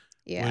would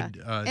do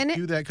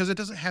that because it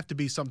doesn't have to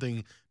be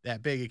something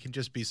that big. It can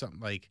just be something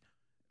like,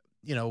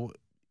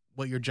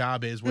 what your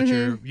job is, what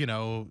your,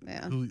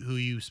 who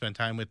you spend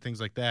time with,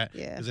 things like that.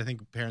 Yeah. Because I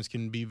think parents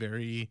can be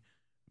very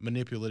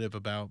manipulative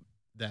about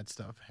that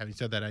stuff. Having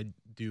said that, I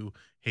do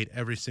hate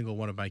every single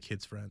one of my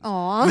kids' friends.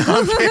 Aw.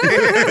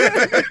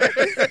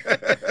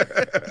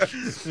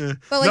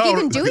 But like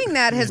even doing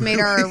that has made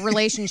our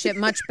relationship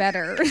much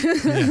better.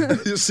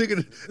 Just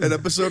thinking an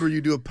episode where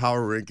you do a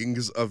power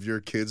rankings of your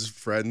kids'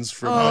 friends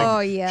from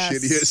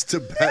shittiest to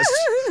best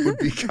would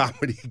be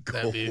comedy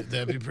gold.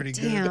 That'd be pretty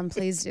good. Damn,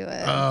 please do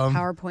it.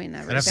 PowerPoint and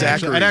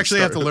everything. I'd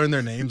actually have to learn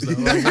their names though.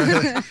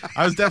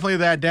 I was definitely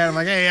that dad. I'm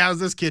like, hey, how's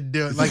this kid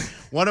doing? Like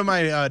one of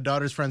my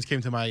daughter's friends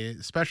came to my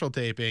special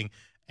taping,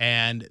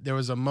 and there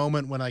was a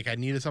moment when like I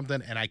needed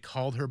something, and I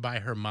called her by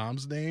her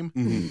mom's name,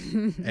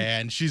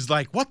 and she's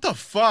like, "What the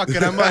fuck?"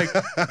 And I'm like,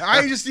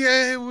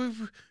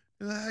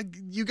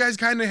 you guys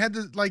kind of had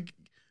to like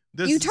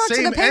this you talk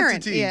same to the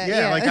parent. entity,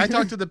 like I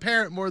talked to the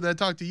parent more than I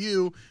talked to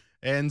you,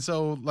 and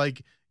so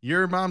like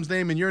your mom's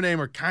name and your name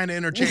are kind of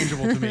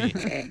interchangeable to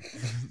me.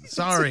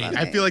 Sorry,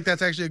 I feel like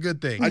that's actually a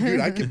good thing.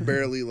 I can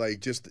barely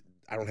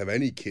I don't have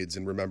any kids,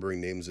 and remembering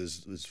names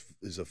is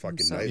a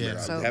fucking nightmare.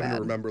 so I'm having bad.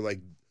 to remember like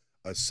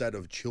a set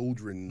of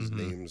children's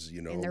names,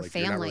 you know, And their like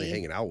you're not really family.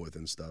 hanging out with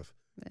and stuff.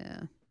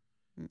 Yeah.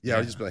 Yeah, I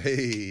would just be like,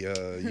 hey,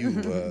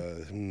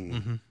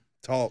 you,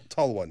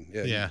 tall one.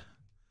 Yeah. Yeah.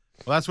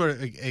 Well, that's where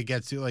it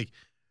gets to, like,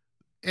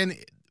 and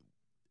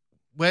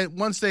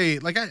once they,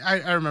 like,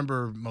 I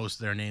remember most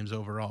of their names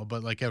overall,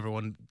 but like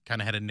everyone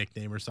kind of had a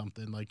nickname or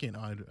something, like, you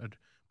know,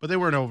 but they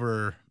weren't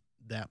over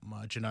that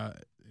much, and I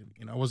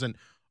wasn't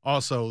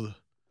also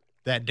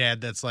that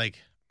dad that's like,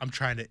 I'm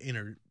trying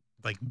to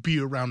be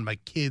around my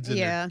kids and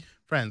their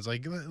friends,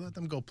 like let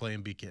them go play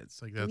and be kids,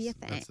 like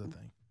that's the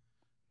thing.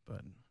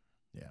 But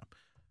yeah,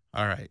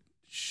 all right,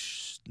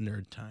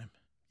 nerd time.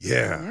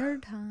 Yeah.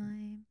 Nerd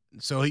time.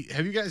 So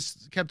have you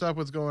guys kept up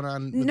what's going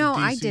on with No, the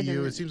DCU? I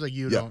didn't. It seems like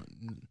you don't.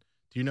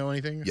 Do you know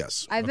anything?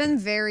 Yes. I've been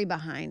very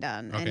behind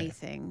on Okay.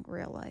 anything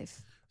real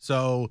life.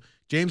 So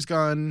James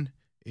Gunn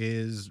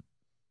is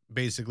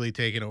basically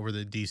taking over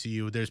the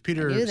DCU. There's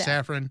Peter knew that.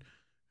 Safran,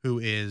 who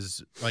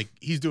is like,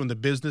 he's doing the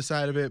business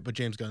side of it, but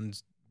James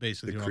Gunn's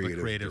basically doing all the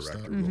creative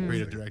stuff,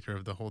 creative director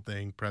of the whole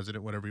thing,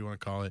 president, whatever you want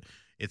to call it.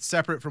 It's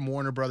separate from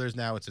Warner Brothers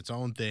now. It's its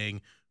own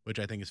thing, which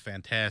I think is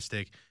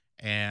fantastic.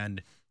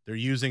 And they're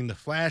using the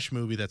Flash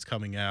movie that's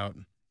coming out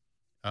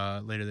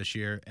later this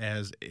year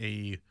as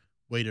a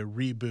way to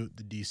reboot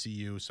the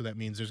DCU. So that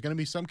means there's going to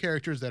be some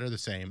characters that are the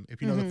same.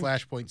 If you know the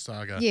Flashpoint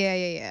saga,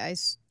 Yeah.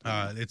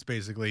 it's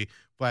basically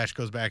Flash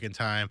goes back in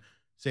time,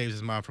 saves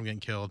his mom from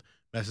getting killed,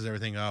 messes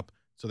everything up.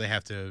 So they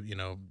have to,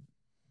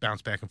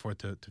 bounce back and forth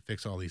to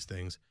fix all these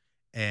things.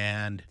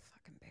 And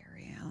Fucking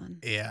Barry Allen.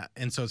 yeah,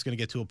 and so it's going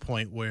to get to a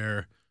point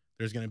where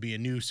there's going to be a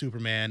new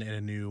Superman and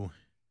a new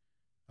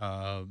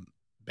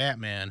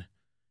Batman.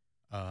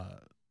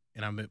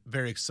 And I'm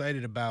very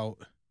excited about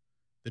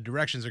the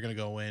directions they're going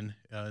to go in.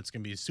 It's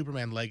going to be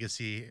Superman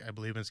Legacy, I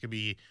believe. And it's going to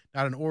be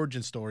not an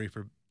origin story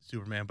for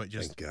Superman, but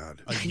just Thank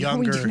God. a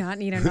younger. We do not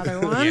need another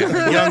one.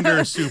 Yeah, a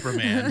younger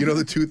Superman. You know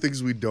the two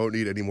things we don't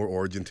need any more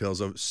origin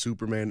tales of?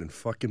 Superman and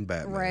fucking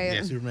Batman. Right.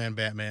 Yeah, Superman,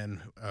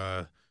 Batman.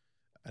 I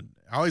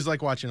always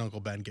like watching Uncle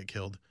Ben get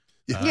killed.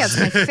 Yeah, it's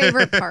my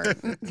favorite part.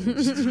 I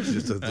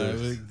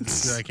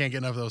can't get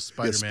enough of those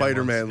Spider-Man.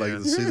 Spider-Man,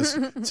 ones.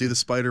 like see the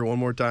spider one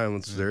more time.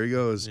 There he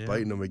goes,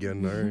 biting him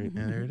again. All right.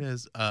 Yeah, there it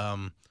is.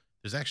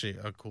 There's actually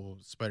a cool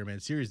Spider-Man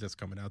series that's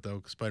coming out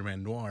though,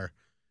 Spider-Man Noir,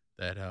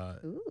 that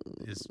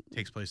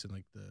takes place in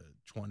like the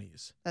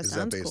 20s. That Is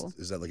sounds that based? cool.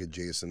 Is that like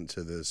adjacent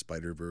to the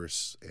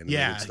Spider-Verse animated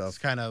Yeah, stuff? it's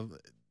kind of,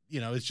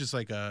 it's just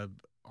like a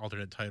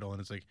alternate title, and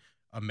it's like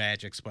a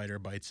magic spider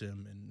bites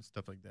him and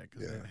stuff like that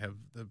because they don't have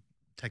the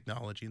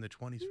technology in the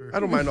 20s for. I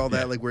don't mind all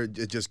that, like where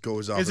it just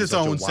goes off. It's in its such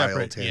own a wild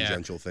separate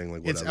tangential thing,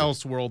 like whatever. It's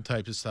Elseworld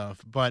type of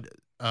stuff, but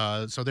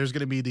so there's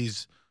going to be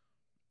these,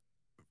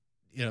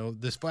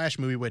 this Flash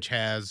movie which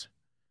has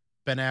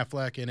Ben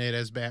Affleck in it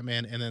as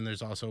Batman, and then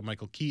there's also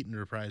Michael Keaton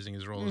reprising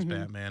his role as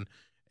Batman.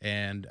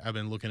 And I've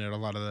been looking at a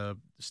lot of the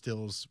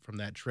stills from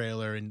that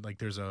trailer, and like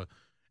there's a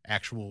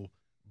actual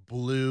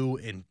blue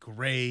and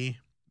gray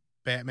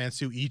Batman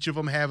suit. Each of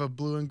them have a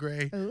blue and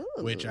gray,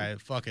 which I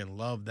fucking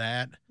love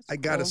that. I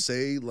gotta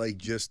say,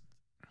 like,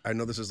 I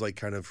know this is like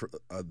kind of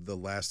the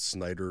last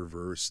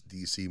Snyderverse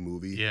DC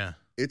movie. Yeah,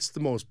 it's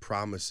the most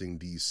promising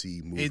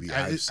DC movie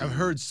I've seen. I've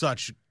heard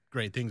such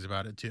great things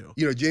about it too.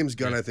 James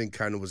Gunn, I think,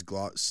 kind of was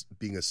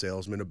being a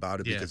salesman about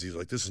it because he's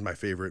like, "This is my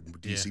favorite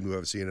DC movie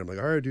I've seen." And I'm like,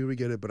 "All right, dude, we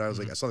get it." But I was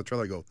like, I saw the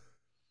trailer, I go,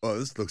 "Oh,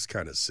 this looks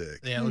kind of sick."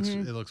 Yeah,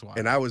 it looks wild.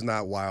 And I was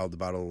not wild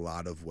about a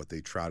lot of what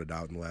they trotted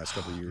out in the last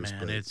couple of years. Man,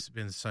 but it's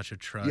been such a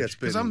trudge. Yeah, it's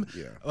been.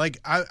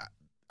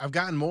 I've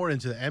gotten more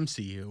into the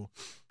MCU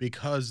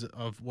because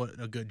of what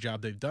a good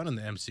job they've done in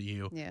the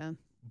MCU. Yeah.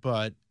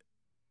 But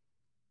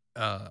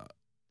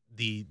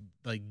the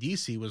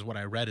DC was what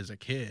I read as a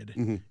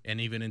kid,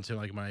 and even into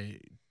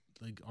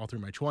all through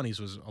my 20s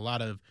was a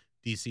lot of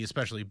DC,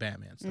 especially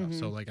Batman stuff.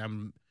 So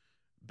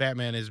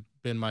Batman has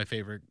been my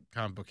favorite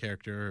comic book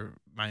character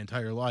my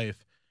entire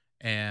life,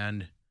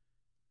 and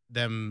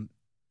them,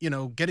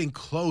 getting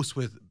close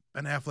with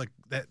Ben Affleck,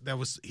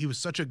 he was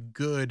such a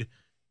good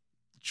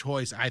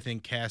choice, I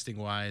think, casting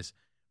wise,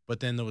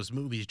 but then those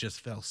movies just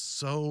fell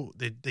so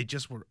they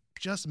just were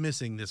just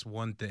missing this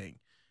one thing,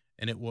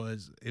 and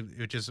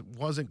it just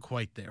wasn't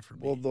quite there for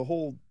me. Well, the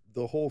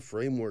whole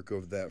framework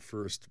of that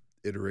first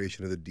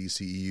iteration of the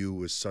DCEU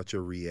was such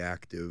a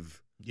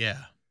reactive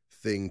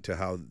thing to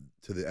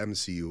the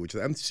MCU, which the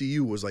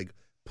MCU was like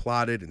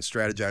plotted and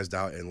strategized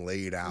out and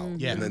laid out.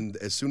 And then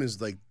as soon as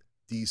like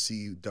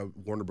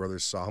Warner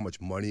Brothers saw how much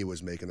money it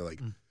was making, they're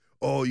like,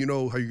 "Oh, you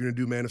know how you're gonna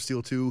do Man of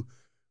Steel 2?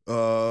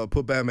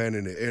 Put Batman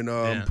in it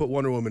and put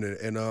Wonder Woman in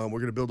it, and we're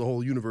gonna build a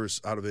whole universe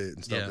out of it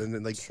and stuff." And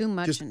then like too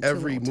much just in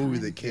every too little movie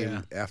time. that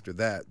came after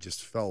that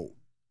just felt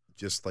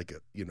just like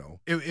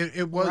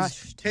it was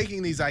rushed.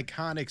 taking these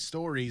iconic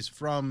stories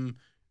from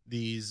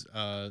these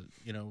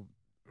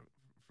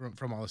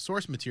from all the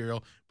source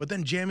material, but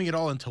then jamming it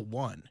all into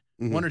one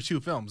or two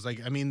films.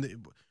 Like, I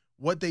mean,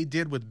 what they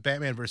did with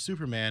Batman vs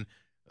Superman,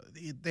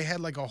 they had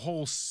like a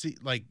whole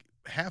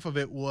half of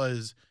it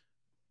was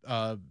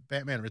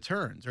Batman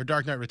Returns or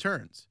Dark Knight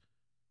Returns.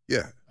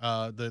 Yeah.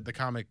 The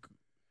comic.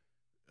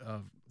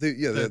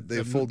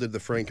 They folded the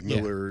Frank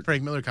Miller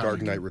comic.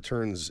 Dark Knight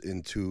Returns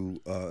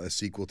into a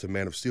sequel to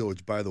Man of Steel,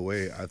 which, by the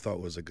way, I thought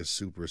was like a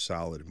super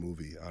solid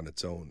movie on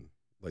its own.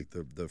 Like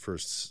the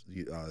first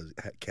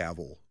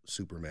Cavill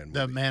Superman movie.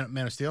 The Man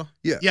of Steel?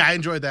 Yeah. Yeah, I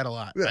enjoyed that a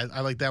lot. Yeah.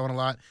 I liked that one a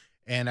lot.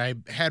 And I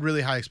had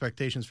really high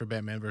expectations for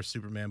Batman versus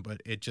Superman, but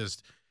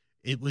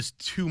it was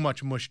too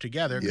much mush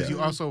together. Because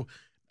you also,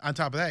 on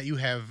top of that, you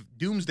have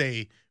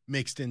Doomsday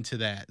mixed into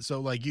that.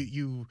 So, like,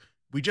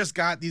 we just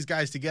got these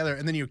guys together,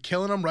 and then you're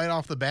killing them right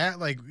off the bat.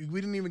 Like, we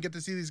didn't even get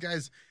to see these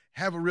guys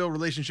have a real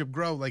relationship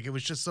grow. Like, it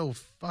was just so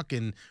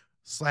fucking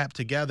slapped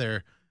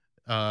together.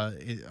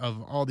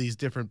 Of all these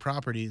different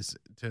properties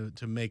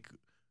to make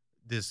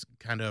this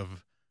kind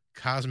of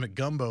cosmic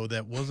gumbo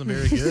that wasn't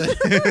very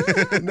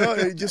good. No,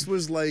 it just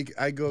was like,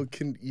 I go,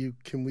 can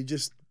we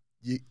just,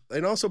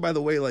 and also, by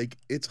the way, like,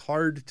 it's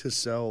hard to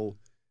sell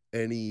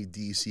any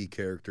DC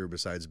character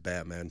besides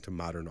Batman to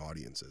modern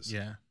audiences.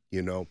 Yeah.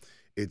 You know,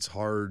 it's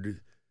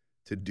hard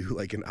to do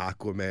like an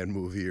Aquaman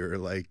movie or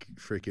like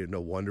freaking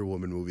a Wonder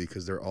Woman movie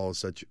because they're all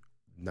such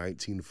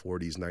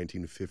 1940s,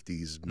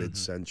 1950s,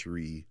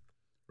 mid-century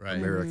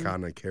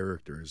Americana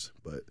characters.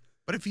 But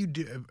if you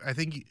do,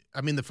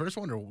 I mean, the first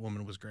Wonder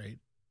Woman was great.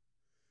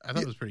 I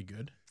thought it was pretty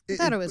good. I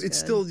thought it was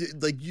it's good. still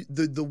like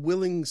the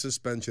willing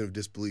suspension of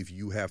disbelief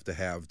you have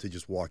to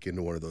just walk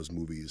into one of those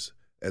movies,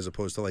 as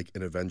opposed to like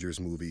an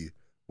Avengers movie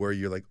where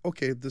you're like,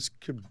 okay, this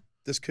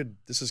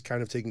is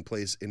kind of taking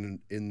place in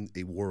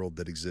a world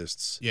that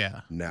exists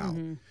now.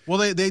 Well,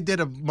 they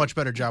did a much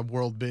better job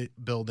world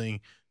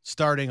building,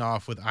 starting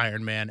off with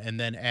Iron Man and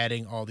then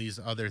adding all these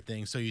other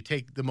things. So you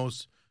take the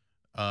most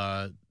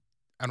I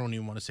don't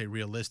even want to say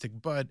realistic,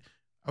 but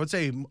I would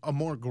say a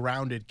more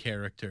grounded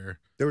character.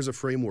 There was a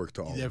framework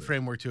to all of it.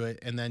 Framework to it,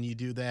 and then you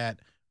do that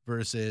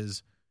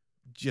versus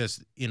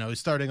just,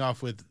 starting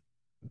off with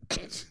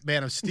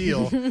Man of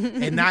Steel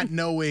and not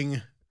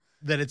knowing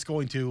that it's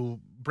going to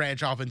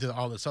branch off into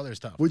all this other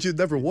stuff. Which it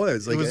never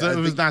was. Like, it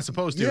was not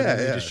supposed to. Yeah,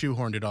 they just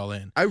shoehorned it all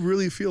in. I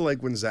really feel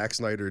like when Zack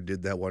Snyder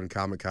did that one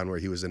Comic-Con where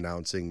he was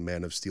announcing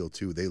Man of Steel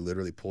 2, they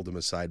literally pulled him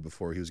aside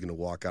before he was going to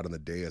walk out on the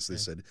dais. They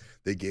said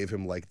they gave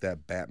him like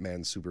that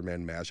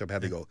Batman-Superman mashup.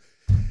 Had to go,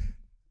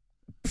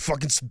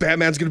 fucking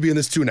Batman's going to be in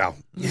this too now.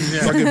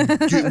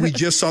 Fucking, we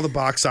just saw the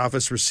box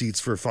office receipts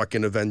for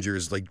fucking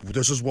Avengers. Like,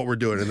 this is what we're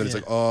doing. And then it's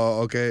like,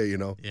 oh, okay,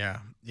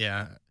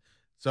 Yeah.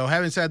 So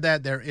having said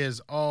that, there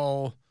is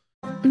all...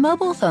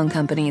 Mobile phone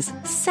companies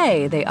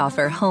say they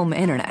offer home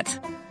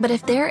internet. But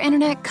if their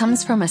internet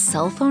comes from a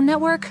cell phone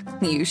network,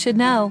 you should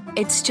know.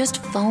 It's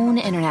just phone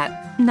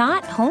internet,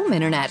 not home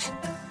internet.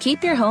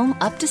 Keep your home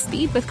up to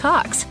speed with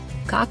Cox.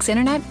 Cox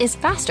internet is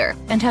faster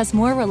and has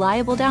more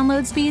reliable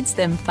download speeds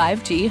than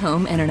 5G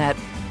home internet.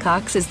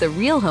 Cox is the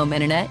real home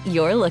internet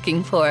you're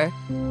looking for.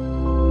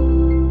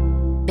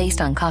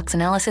 Based on Cox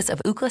analysis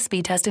of Ookla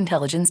speed test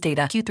intelligence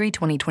data Q3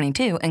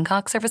 2022 and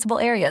Cox serviceable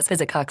areas,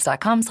 visit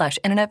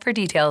cox.com/internet for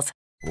details.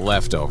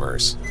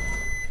 Leftovers.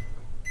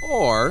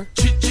 Or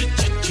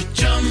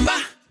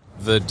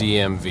the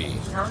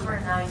DMV. Number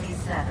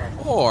 97.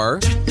 Or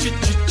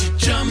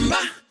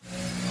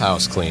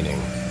house cleaning.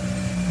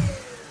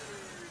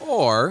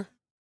 Or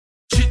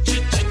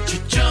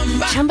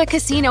Chumba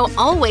Casino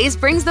always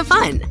brings the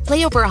fun.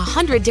 Play over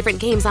 100 different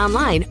games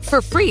online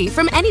for free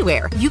from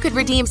anywhere. You could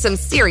redeem some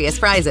serious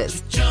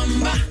prizes.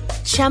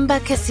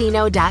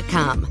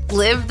 ChumbaCasino.com.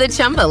 Live the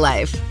Chumba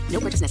life. No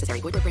purchase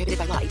necessary. Void where prohibited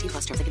by law. 18+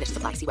 terms and conditions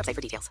apply. See website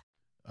for details.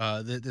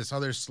 This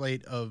other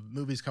slate of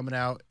movies coming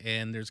out,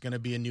 and there's going to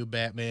be a new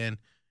Batman,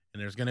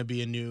 and there's going to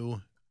be a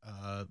new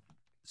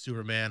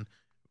Superman.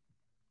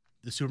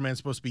 The Superman's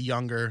supposed to be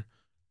younger.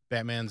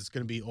 Batman's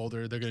going to be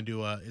older. They're going to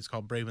do it's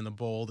called Brave and the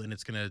Bold, and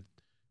it's going to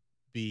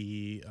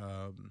be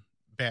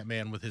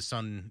Batman with his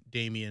son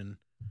Damian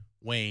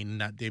Wayne,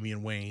 not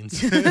Damian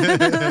Wayans.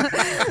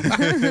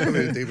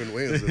 David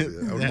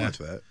Wayans, I would watch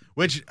that.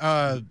 Which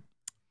Marlon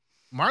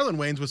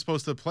Wayans was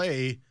supposed to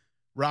play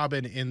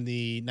Robin in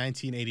the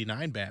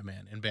 1989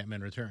 Batman and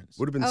Batman Returns.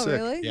 Would have been sick.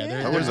 Really?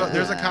 Yeah,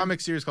 there's a comic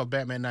series called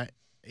Batman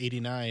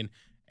 89,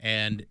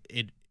 and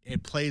it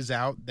plays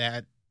out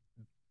that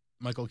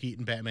Michael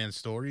Keaton Batman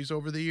stories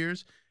over the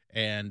years,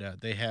 and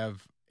they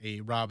have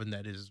a Robin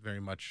that is very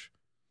much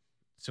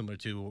similar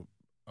to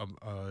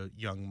a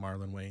young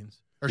Marlon Wayans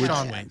or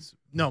Sean Wayans.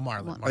 No,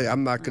 Marlon. Hey,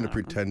 I'm not going to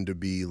pretend to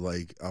be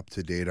like up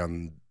to date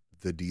on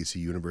the DC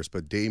universe,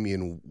 but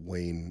Damian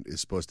Wayne is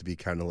supposed to be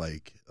kind of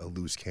like a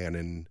loose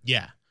cannon.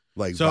 Yeah.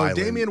 Like so,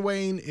 Damian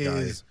Wayne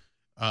is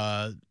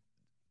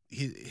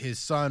his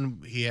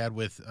son he had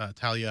with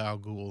Talia al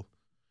Ghul,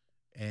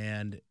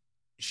 and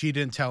she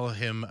didn't tell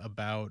him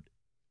about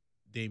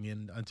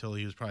Damian until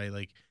he was probably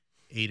like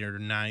 8 or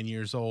 9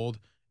 years old,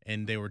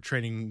 and they were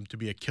training him to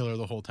be a killer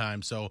the whole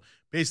time. So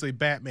basically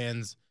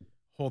Batman's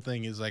whole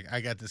thing is like, I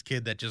got this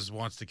kid that just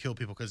wants to kill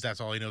people because that's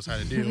all he knows how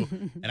to do,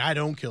 and I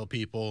don't kill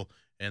people.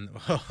 And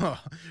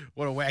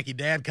what a wacky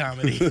dad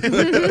comedy.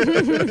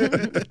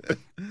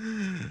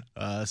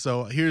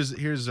 So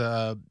here's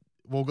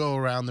we'll go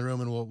around the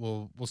room and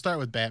we'll start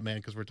with Batman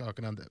because we're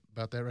talking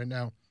about that right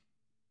now.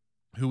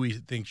 Who we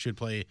think should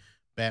play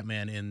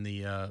Batman in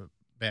the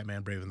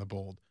Batman Brave and the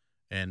Bold.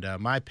 And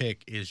my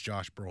pick is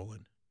Josh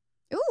Brolin.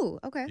 Ooh,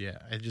 okay. Yeah,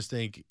 I just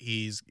think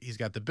he's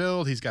got the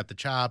build, he's got the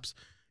chops,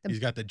 he's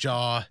got the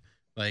jaw.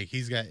 Like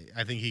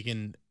I think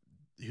he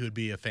would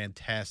be a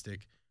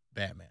fantastic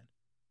Batman.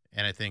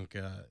 And I think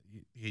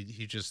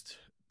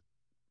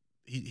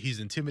he's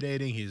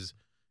intimidating.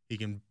 He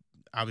can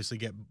obviously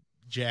get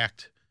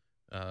jacked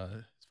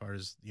as far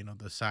as,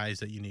 the size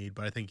that you need,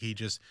 but I think he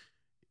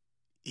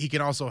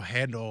can also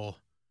handle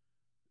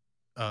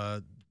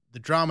the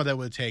drama that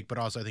would take, but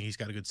also I think he's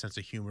got a good sense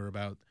of humor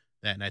about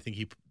that, and I think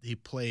he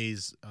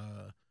plays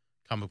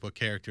comic book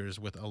characters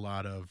with a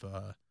lot of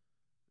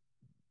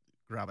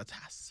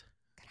gravitas.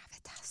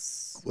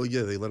 Well,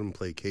 yeah, they let him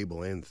play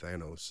Cable and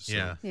Thanos.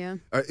 So. Yeah.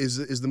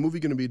 Is the movie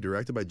going to be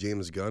directed by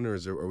James Gunn, or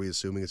are we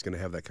assuming it's going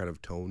to have that kind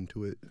of tone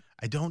to it?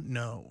 I don't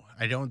know.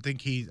 I don't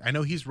think I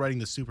know he's writing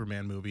the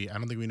Superman movie. I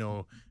don't think we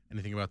know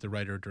anything about the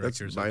writer or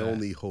directors. That's my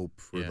only hope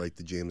for like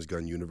the James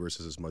Gunn universe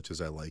is as much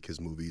as I like his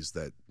movies,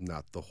 that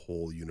not the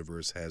whole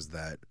universe has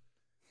that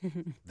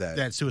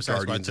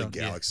Suicide Guardians Squad of the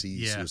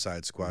Galaxy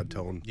Suicide Squad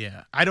tone.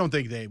 Yeah, I don't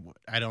think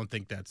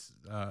that's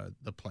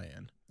the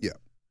plan. Yeah.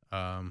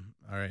 All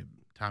right,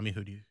 Tommy,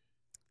 who do you?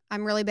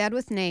 I'm really bad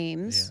with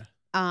names.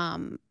 Yeah.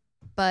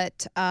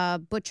 But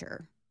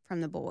Butcher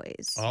from The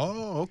Boys.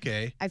 Oh,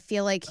 okay. I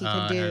feel like he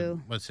could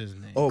do. What's his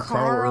name? Oh,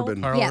 Carl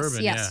Urban.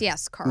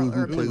 Yes, Carl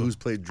Urban. Who's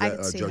played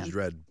Judge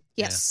Dredd.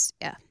 Yes,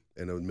 yeah.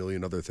 And a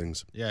million other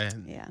things. Yeah.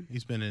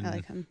 He's been in. I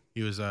like him.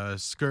 He was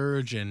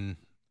Scourge and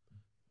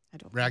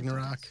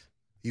Ragnarok.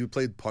 He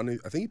played Punish.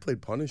 I think he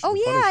played Punish. Oh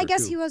yeah, I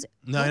guess he was.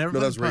 No, I never. No,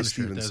 that was Ray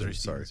Punisher. Stevenson.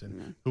 Sorry,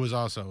 who was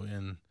also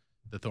in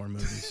the Thor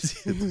movies.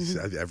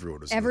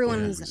 Everyone was.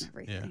 Everyone was in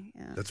everything.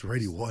 Yeah. That's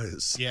right. He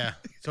was. Yeah.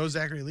 So is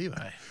Zachary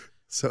Levi.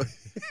 So.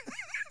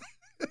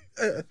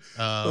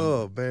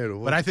 Oh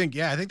man! But I think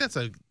that's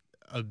a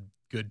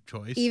good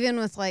choice. Even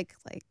with like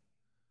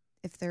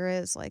if there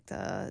is like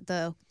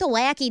the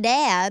wacky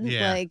dad,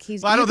 like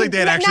he's. Well, I don't think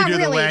they'd actually do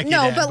really, the wacky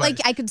no, dad, but like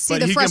I could see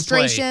the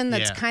frustration.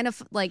 That's kind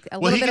of like a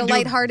little bit of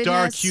lightheartedness,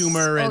 dark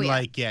humor, and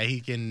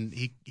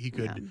he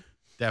could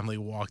definitely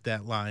walk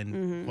that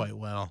line quite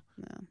well.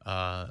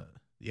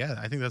 Yeah.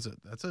 I think that's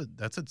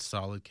a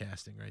solid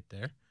casting right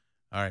there.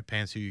 All right,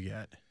 Pants, who you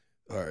got?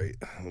 All right,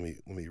 let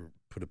me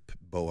put a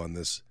bow on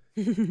this.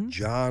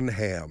 John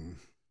Hamm.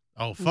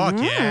 Oh fuck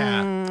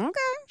yeah!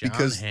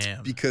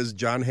 Okay. Because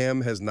John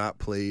Hamm has not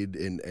played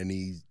in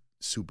any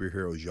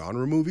superhero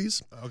genre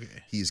movies.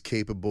 Okay. He's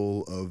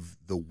capable of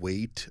the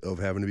weight of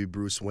having to be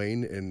Bruce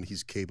Wayne, and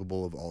he's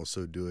capable of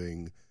also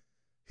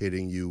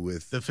hitting you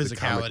with the physicality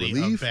comic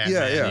relief. Of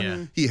Batman.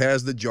 Yeah. He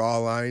has the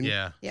jawline.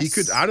 Yeah. He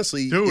could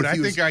honestly, dude. I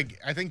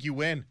think you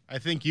win. I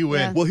think you win.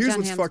 Yeah. Well, here's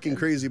what's fucking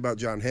crazy about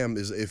John Hamm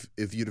is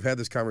if you'd have had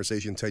this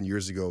conversation 10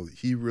 years ago,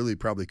 he really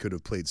probably could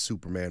have played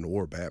Superman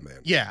or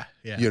Batman. Yeah.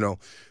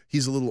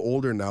 He's a little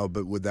older now,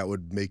 but that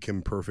would make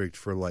him perfect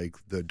for like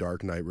the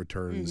Dark Knight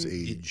Returns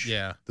age.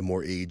 Yeah. The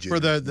more aged for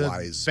the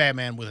wise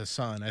Batman with a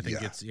son. I think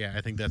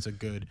I think that's a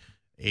good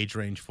age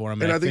range for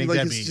him. And I think like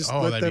it's just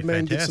let that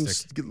man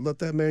fantastic. let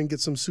that man get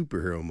some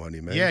superhero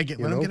money, man. Yeah,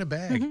 let him get a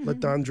bag.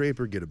 Let Don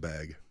Draper get a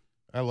bag.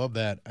 I love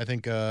that. I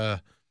think I'm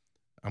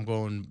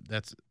going.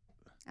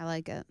 I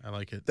like it.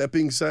 That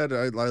being said,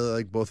 I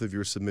like both of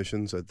your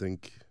submissions. I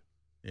think,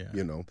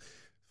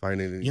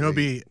 finding it'd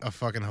be a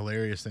fucking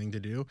hilarious thing to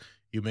do.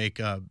 You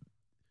make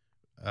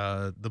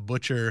the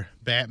Butcher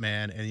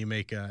Batman, and you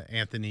make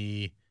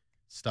Anthony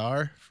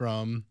Starr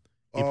from.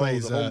 He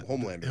plays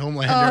Homelander.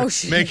 Oh,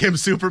 shit. Make him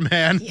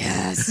Superman.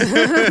 Yes.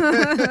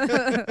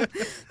 That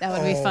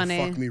would be funny.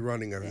 Fuck me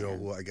running. I don't know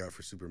who I got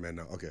for Superman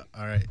now. Okay.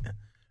 All right.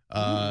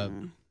 All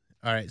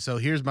right. So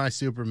here's my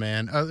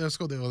Superman. Let's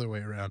go the other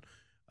way around.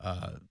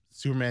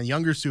 Superman,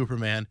 younger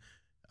Superman.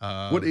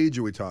 What age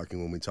are we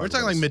talking when we talk? We're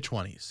talking like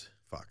mid-20s.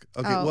 Fuck.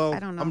 Okay. Well, I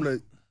don't know. I'm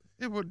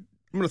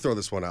gonna throw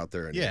this one out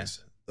there.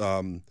 Anyways.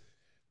 Yeah.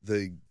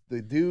 The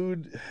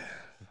dude.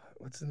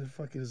 What's in the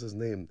fuck is his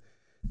name?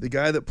 The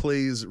guy that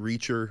plays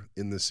Reacher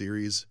in the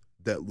series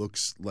that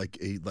looks like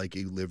a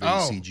living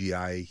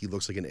CGI. He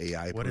looks like an AI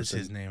person. What is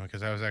his name?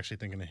 Because I was actually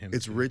thinking of him.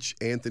 It's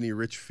Anthony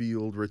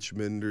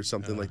Richmond or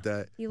something like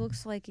that. He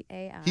looks like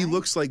AI. He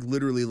looks like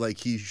literally like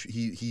he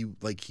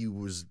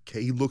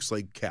looks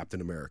like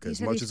Captain America. You as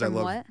said much he's as I from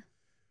love. What?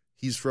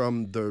 He's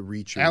from the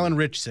Reacher. Alan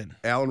Ritchson.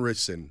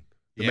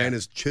 The man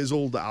is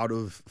chiseled out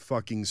of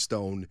fucking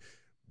stone.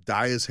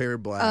 Dye his hair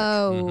black.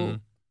 Oh.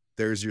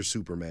 There's your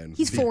Superman.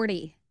 He's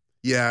 40.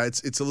 Yeah,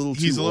 it's a little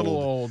too He's a little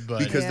old, but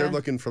because they're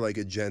looking for like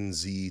a Gen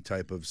Z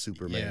type of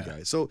Superman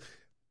guy. So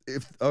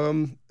if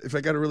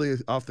I got a really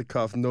off the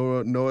cuff,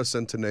 Noah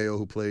Centineo,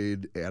 who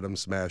played Adam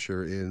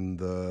Smasher in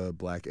the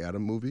Black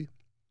Adam movie,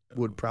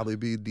 would probably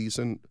be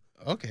decent.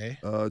 Okay.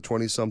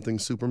 20-something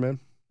Superman.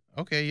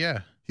 Okay, yeah.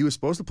 He was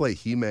supposed to play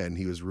He-Man.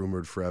 He was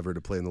rumored forever to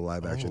play in the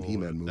live-action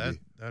He-Man movie.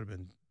 That'd have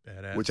been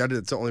badass. Which I did.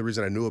 It's the only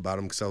reason I knew about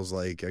him because I was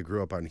like, I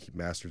grew up on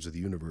Masters of the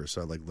Universe,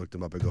 so I like looked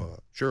him up and go,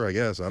 sure, I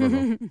guess. I don't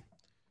know.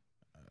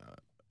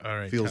 All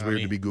right. Feels Tommy.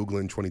 weird to be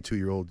Googling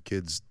 22-year-old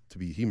kids to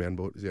be He-Man,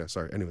 but yeah,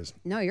 sorry. Anyways.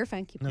 No, you're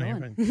fine. Keep No, you're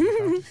going. fine.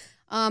 Keep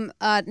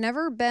talking.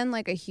 Never been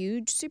like a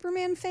huge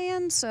Superman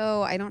fan,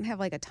 so I don't have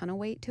like a ton of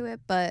weight to it.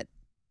 But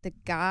the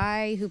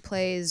guy who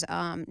plays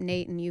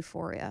Nate in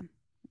Euphoria,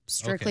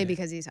 strictly Okay.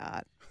 because he's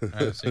hot.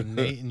 I would say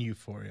Nate in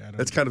Euphoria.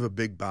 That's kind of a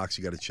big box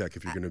you got to check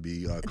if you're going to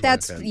be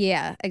That's 10.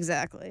 yeah,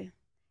 exactly.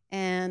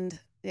 And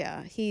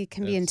yeah, he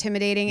can be That's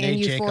intimidating in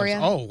Nate Euphoria.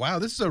 Jacobs. Oh wow,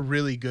 this is a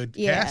really good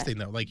Yeah. casting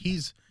though. Like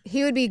he's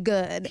He would be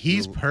good.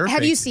 perfect.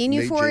 Have you seen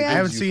Nate Euphoria? I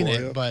haven't Jacobs. seen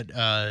Euphoria? it,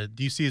 but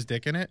do you see his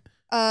dick in it?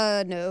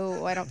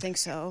 No, I don't think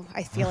so.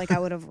 I feel like I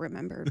would have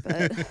remembered,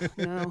 but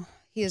no.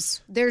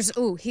 He's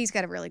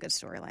got a really good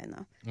storyline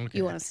though. Okay.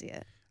 You want to see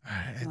it.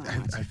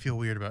 I feel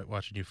weird about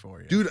watching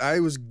Euphoria. Dude,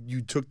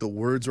 you took the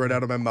words right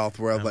out of my mouth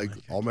where I'm I'm like, like,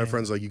 I all my can't.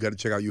 friends are like, you got to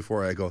check out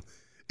Euphoria. I go,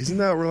 isn't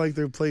that where like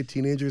they play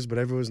teenagers, but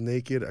everyone's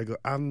naked? I go,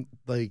 I'm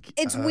like,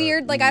 It's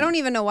weird. Like, I don't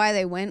even know why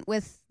they went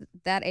with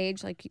that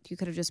age. Like, you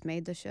could have just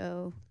made the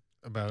show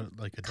About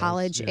like adults.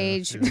 college Yeah,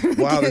 age. yeah.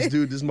 wow,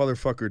 this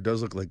motherfucker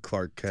does look like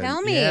Clark Kent.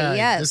 Tell me, Yeah,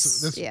 yes.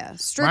 this- yeah,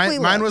 strictly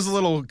Mine was looks. a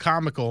little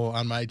comical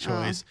on my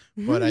choice,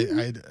 but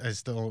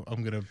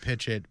I'm gonna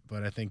pitch it.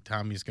 But I think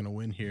Tommy's gonna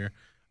win here.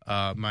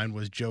 Mine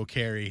was Joe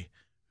Carey,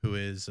 who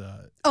is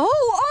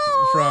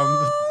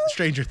from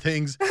Stranger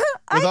Things.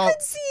 I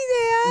could see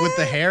that. With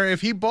the hair.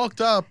 If he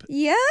bulked up,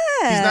 Yes.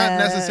 he's not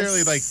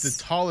necessarily like the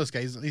tallest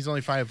guy. He's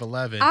only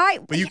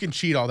 5'11". But you can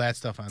cheat all that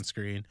stuff on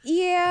screen.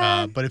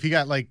 Yeah. But if he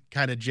got like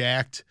kind of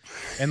jacked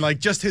and like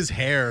just his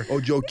hair. Oh,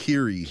 Joe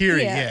Keery.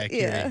 Keery, Yeah,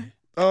 Keery. yeah.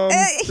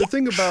 The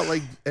thing about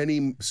like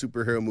any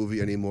superhero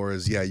movie anymore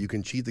is, you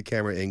can cheat the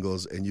camera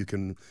angles and you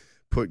can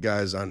put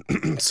guys on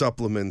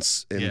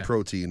supplements and Yeah.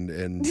 protein,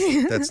 and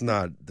that's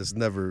not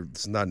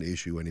an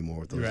issue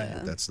anymore with those, Right.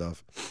 with that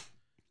stuff.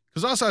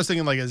 Because also I was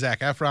thinking like a Zac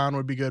Efron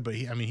would be good, but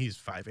he's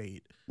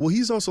 5'8". Well,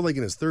 he's also like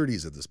in his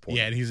 30s at this point.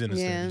 Yeah, and he's in his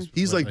Yeah. 30s.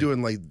 He's But, like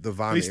doing like the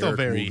Von he's still Erich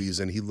very- movies,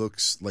 and he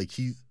looks like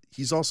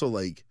he's also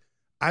like,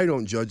 I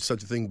don't judge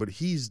such a thing, but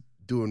he's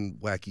doing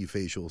wacky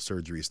facial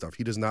surgery stuff.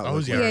 He does not Oh,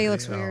 look is like, Yeah, he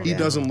looks weird, he yeah.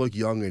 doesn't look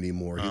young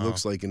anymore. He Oh.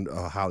 looks like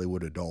a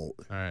Hollywood adult.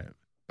 All right.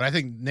 But I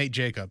think Nate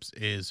Jacobs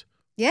is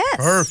Yes.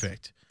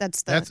 perfect.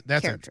 That's the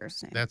That's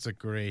character's name. That's a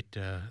great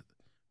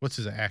what's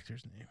his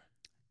actor's name?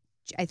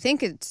 I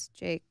think it's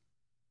Jacob.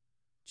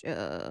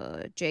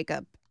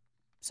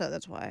 So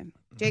that's why.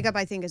 Jacob,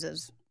 I think, is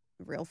his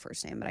real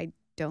first name, but I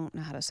don't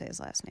know how to say his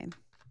last name.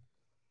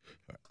 All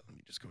right, let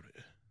me just go to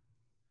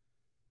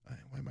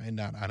why am I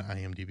not on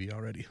IMDb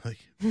already? Like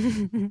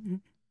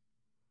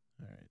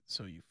all right,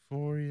 so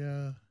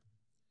Euphoria.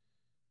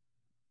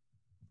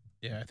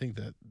 Yeah, I think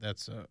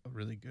that's a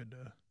really good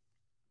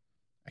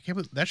I can't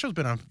believe that show's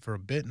been on for a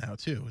bit now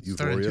too. It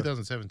started in Euphoria?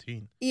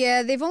 2017.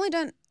 Yeah, they've only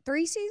done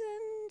 3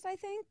 seasons, I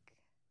think.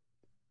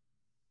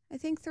 I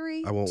think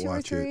 3. I won't 2 or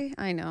watch it. 3.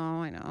 I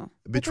know.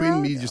 But Between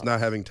they're me all- just not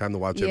having time to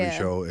watch every Yeah.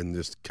 show and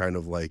just kind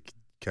of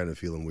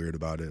feeling weird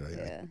about it.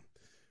 Yeah.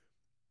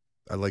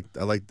 I like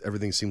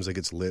everything seems like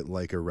it's lit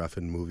like a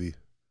Refn movie.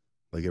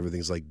 Like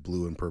everything's like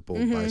blue and purple,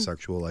 Mhm.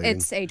 bisexual lighting.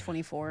 It's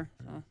A24.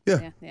 So.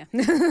 Yeah. Yeah.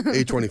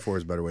 A24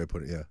 is a better way of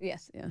putting it. Yeah,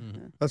 Yes. Yeah. Mhm.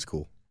 yeah. that's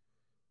cool.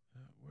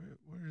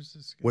 Where is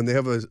this? When they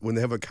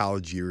have a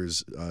college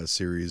years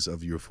series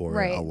of Euphoria,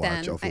 Right, I'll watch.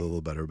 then I'll feel a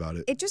little better about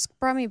it. It just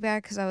brought me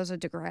back because I was a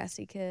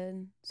Degrassi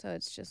kid. So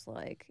it's just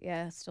like,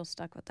 yeah, still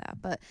stuck with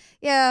that. But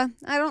yeah,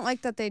 I don't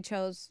like that they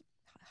chose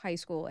high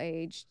school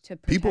age to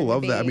People pretend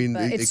love to that. I be, mean,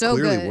 but it it's so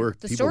clearly good.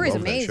 worked. The People story's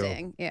love that show.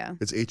 amazing. Yeah.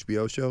 It's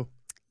HBO show.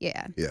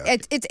 Yeah. Yeah.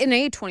 It's an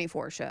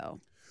A24 show.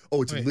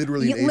 Oh, it's Wait.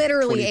 literally an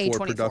Literally A24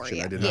 A24, production.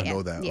 yeah. I did not Yeah,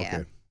 know that.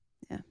 yeah.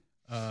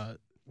 Okay.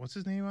 What's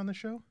his name on the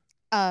show?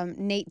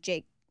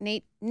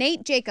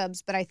 Nate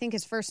Jacobs, but I think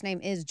his first name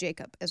is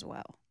Jacob as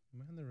well.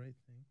 Am I on the right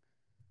thing?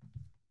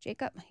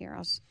 Jacob, here,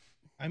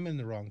 I'm in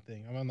the wrong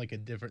thing. I'm on like a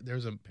different.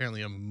 There's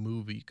apparently a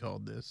movie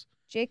called this.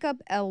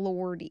 Jacob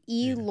Elordi.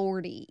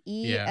 Elordi.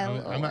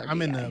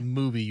 I'm in the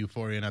movie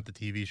Euphoria, not the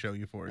TV show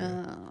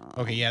Euphoria.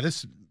 Oh. Okay, yeah,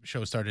 this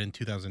show started in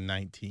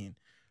 2019.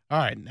 All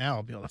right, now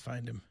I'll be able to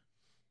find him.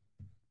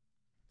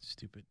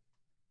 Stupid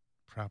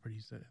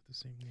properties that have the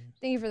same name.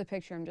 Thank you for the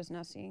picture. I'm just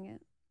not seeing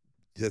it.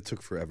 That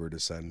took forever to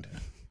send.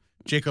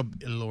 Jacob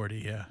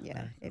Elordi, yeah.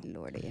 Yeah,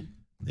 Elordi.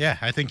 Yeah,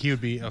 I think he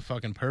would be a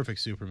fucking perfect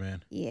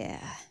Superman. Yeah.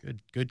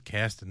 Good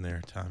cast in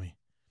there, Tommy.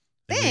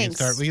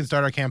 Thanks. We can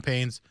start our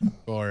campaigns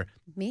for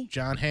Me?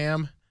 John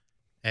Hamm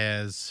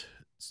as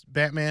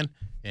Batman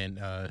and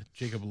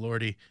Jacob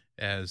Elordi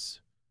as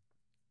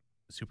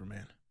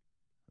Superman.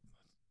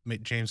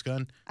 James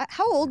Gunn.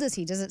 How old is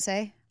he? Does it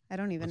say? I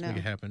don't even Let's know. make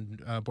it happen.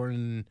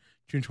 Born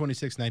June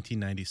 26,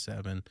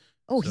 1997.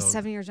 Oh, he's So-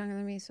 7 years younger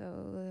than me,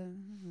 so.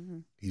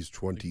 He's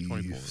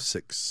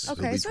 26. He'll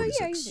Okay, be so yeah,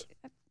 26. he's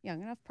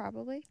young enough,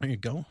 probably. There you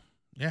go.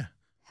 Yeah.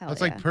 Hell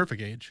That's yeah. like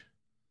perfect age.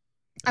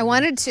 I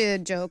wanted to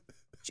joke,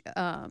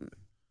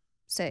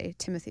 say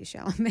Timothy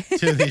Chalamet.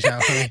 Timothy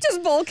Chalamet.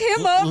 Just bulk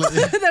him up.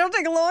 That'll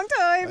take a long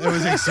time. It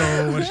would take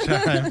so much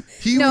time.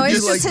 He No, would be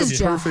it's like just the his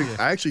job. perfect.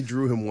 I actually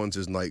drew him once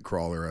as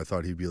Nightcrawler. I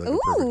thought he'd be like a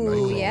perfect Ooh,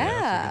 Nightcrawler.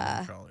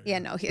 yeah. Nightcrawler. Yeah,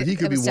 no, But he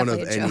could be one of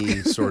any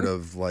joke. sort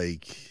of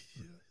like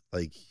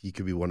he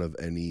could be one of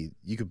any.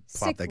 You could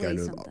plop that guy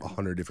Sickly into something.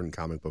 100 different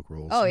comic book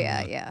roles. Oh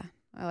yeah, yeah.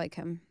 I like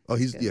him. Oh,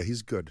 he's good. good.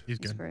 He's good. He's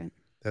He's good. great.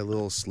 That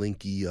little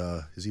slinky.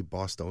 Is he a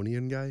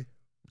Bostonian guy?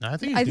 No, I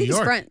think I he's think New he's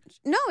York. French.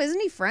 No, isn't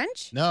he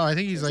French? No, I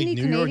think he's Isn't like he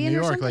New York, Canadian New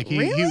or York. something? Like he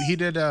Really?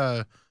 did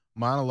a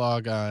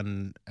monologue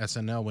on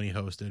SNL when he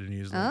hosted, and he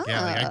was like,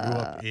 "Yeah, like I grew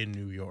up in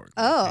New York."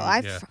 Oh,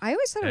 Like, I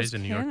always thought Yeah, it he's was a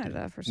New York dude.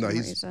 Canada for some No,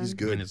 reason. he's And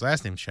good. his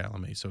last name's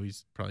Chalamet, so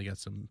he's probably got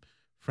some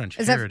French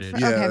Is that heritage.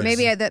 Yeah, okay?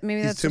 Maybe it's- maybe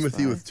He's that's just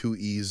Timothy why. with 2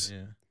 E's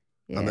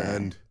Yeah. on the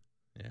end.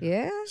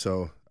 Yeah.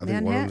 So I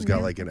think one of them's Manhattan, got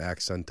yeah. like an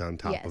accent on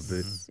top Yes. of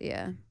it.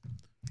 Yeah.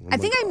 I'm I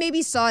think like, I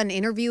maybe saw an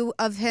interview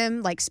of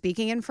him like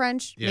speaking in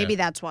French. Yeah. Maybe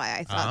that's why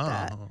I thought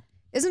that. Oh.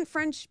 Isn't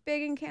French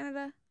big in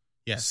Canada?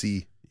 Yes.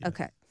 C.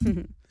 Okay.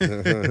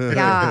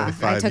 Yeah, I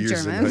 5 took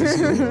years German. in high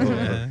school.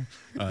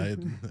 Yeah.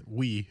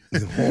 We.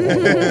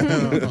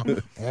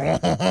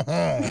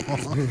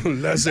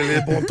 Laissez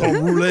les bon temps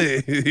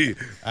rouler.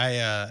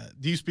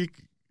 Do you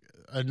speak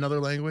another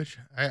language?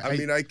 I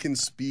mean, I can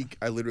speak.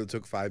 I literally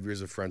took 5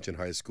 years of French in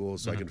high school,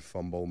 so I can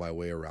fumble my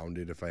way around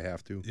it if I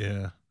have to,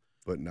 yeah.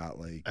 but not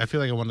like. I feel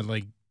like I want to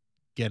like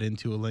get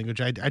into a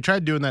language. I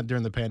tried doing that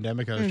during the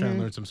pandemic. I was trying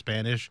to learn some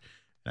Spanish,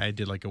 and I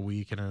did like a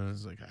week, and I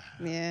was like,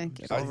 Yeah,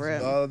 get over it.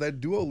 That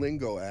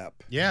Duolingo app.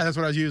 yeah, that's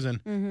what I was using.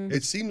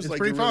 It seems It's like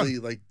pretty fun. really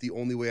like the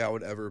only way I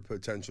would ever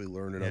potentially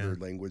learn another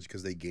language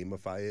because they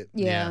gamify it.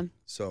 Yeah.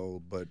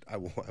 So, but I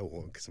won't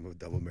because I'm a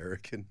double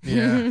American.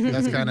 Yeah,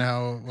 that's kind of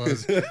how it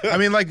was. I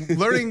mean, like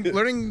learning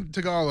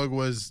Tagalog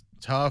was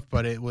tough,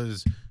 but it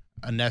was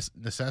a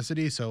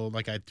necessity. So,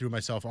 like, I threw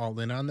myself all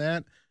in on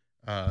that,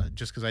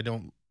 just because I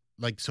don't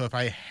like. So, if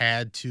I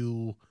had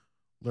to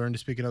learn to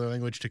speak another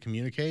language to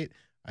communicate,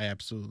 I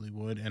absolutely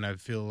would. And I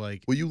feel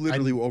like Well, you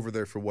literally were over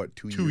there for what,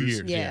 2 years? 2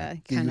 years. Yeah,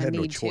 you kind of had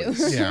no need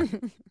choice. to.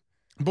 Yeah.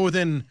 But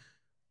within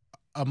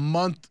a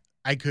month,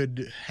 I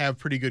could have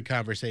pretty good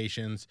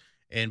conversations,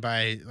 and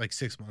by like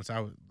 6 months, I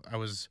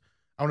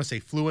want to say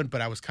fluent,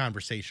 but I was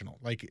conversational.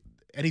 Like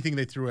anything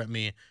they threw at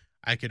me,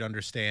 I could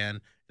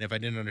understand, and if I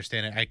didn't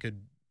understand it, I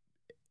could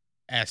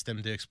ask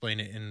them to explain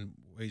it in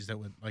ways that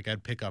would like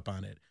I'd pick up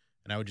on it,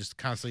 and I would just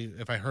constantly,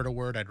 if I heard a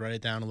word, I'd write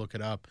it down and look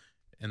it up,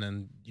 and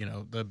then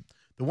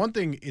the one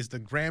thing is the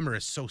grammar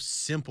is so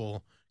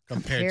simple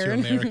compared to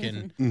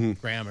American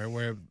grammar,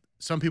 where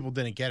some people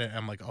didn't get it.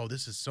 I'm like, oh,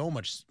 this is so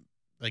much,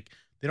 like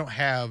they don't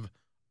have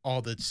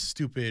all the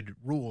stupid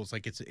rules.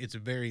 Like it's a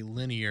very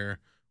linear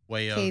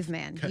way of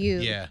Caveman,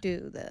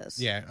 do this.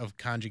 Yeah, of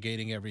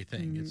conjugating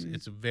everything.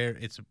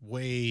 It's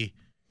way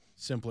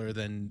simpler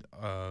than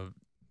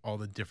all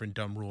the different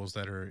dumb rules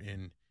that are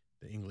in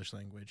the English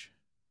language,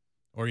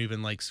 or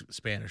even like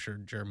Spanish or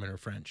German or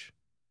French.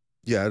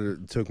 Yeah,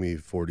 it took me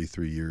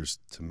 43 years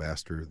to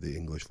master the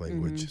English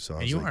language. So I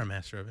And was you like, are a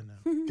master of it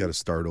now. got to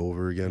start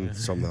over again. Yeah.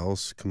 Something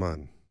else. Come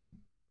on.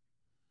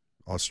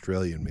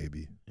 Australian,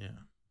 maybe. Yeah.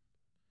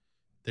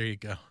 There you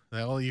go.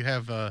 Well, you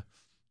have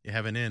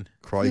an in.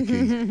 Crikey.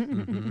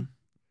 Mm-hmm.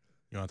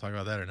 You want to talk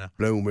about that or no?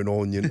 Blooming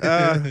onion.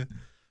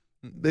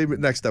 Maybe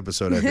next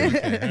episode, I think.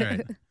 Okay, all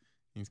right.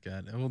 He's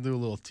got. We'll do a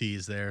little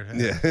tease there.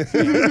 Yeah. Pants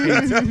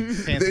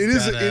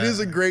It is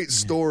a great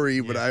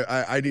story, but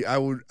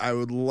yeah. I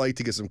would like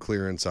to get some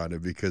clearance on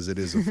it because it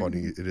is a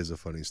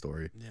funny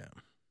story. Yeah.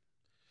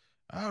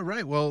 All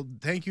right. Well,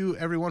 thank you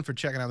everyone for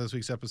checking out this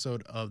week's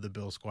episode of the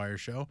Bill Squire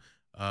Show.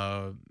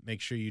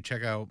 Make sure you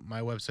check out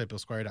my website,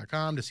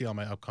 billsquire.com, to see all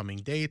my upcoming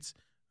dates.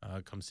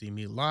 Come see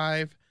me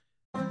live.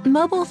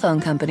 Mobile phone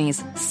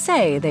companies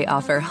say they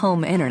offer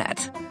home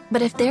internet.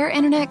 But if their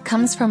internet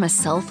comes from a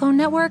cell phone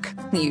network,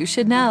 you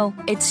should know.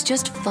 It's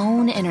just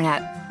phone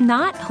internet,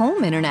 not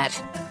home internet.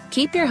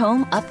 Keep your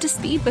home up to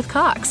speed with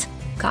Cox.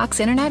 Cox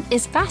internet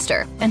is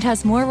faster and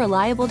has more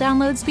reliable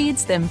download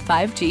speeds than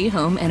 5G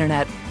home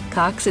internet.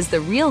 Cox is the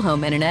real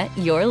home internet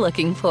you're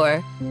looking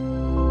for.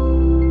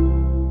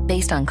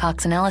 Based on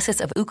Cox analysis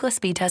of Ookla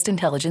speed test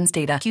intelligence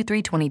data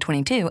Q3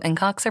 2022 and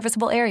Cox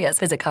serviceable areas.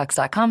 Visit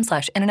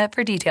cox.com/internet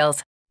for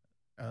details.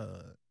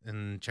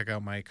 And check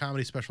out my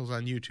comedy specials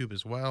on YouTube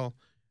as well.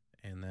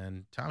 And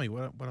then, Tommy,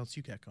 what else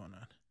you got going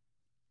on?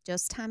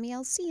 Just Tommi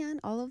LC on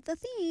all of the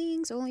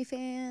things.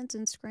 OnlyFans,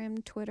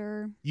 Instagram,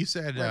 Twitter. You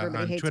said Where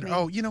everybody on hates Twitter. me.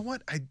 Oh, you know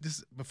what?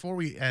 Before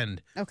we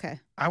end, Okay.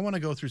 I want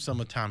to go through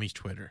some of Tommy's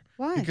Twitter.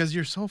 Why? Because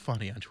you're so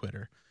funny on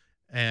Twitter.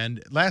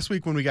 And last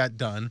week when we got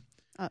done,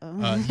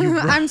 Uh-oh. you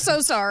brought- I'm so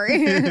sorry.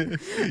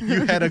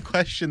 you had a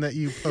question that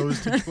you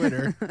posed to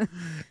Twitter,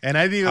 and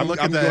I didn't even look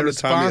at I'm the going to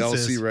Tommi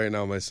responses. LC right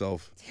now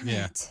myself. Damn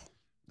Yeah. it.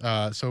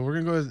 So we're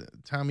gonna go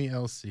with Tommi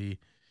LC,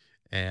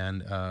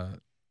 and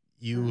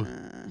you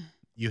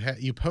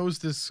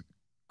posed this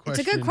question.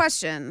 It's a good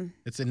question.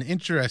 It's an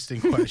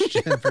interesting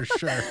question for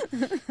sure.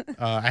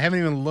 I haven't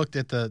even looked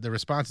at the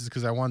responses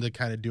because I wanted to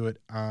kind of do it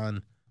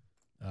on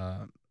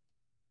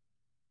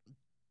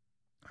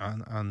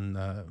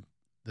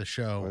the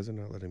show. Why is it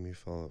not letting me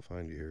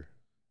find you here?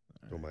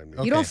 Don't mind me.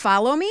 Okay. You don't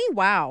follow me?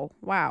 Wow.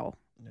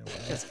 Yeah, well,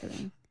 Just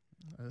kidding.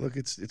 Look,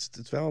 it's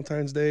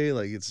Valentine's Day.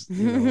 Like it's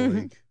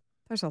like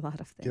There's a lot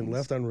of things. getting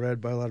left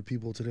unread by a lot of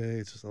people today.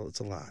 It's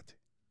a lot.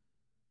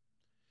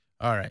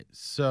 all right.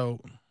 So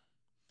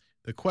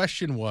the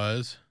question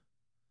was,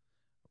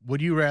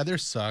 would you rather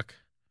suck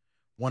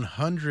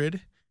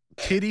 100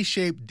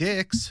 titty-shaped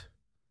dicks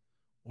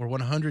or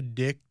 100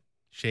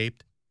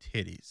 dick-shaped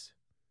titties?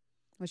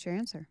 What's your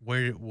answer?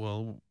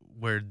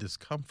 Where did this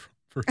come from?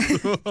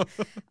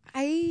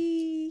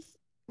 I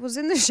was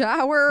in the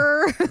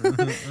shower.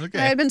 Okay.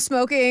 I had been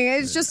smoking.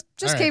 It just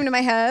All came right. to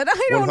my head.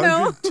 I don't 100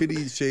 know.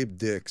 titty-shaped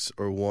dicks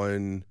or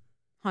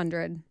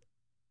 100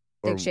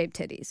 or- dick-shaped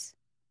titties.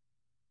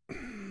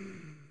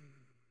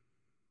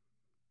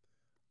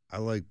 I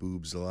like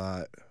boobs a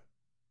lot.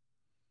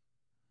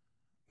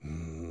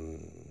 You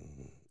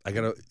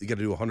gotta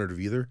do 100 of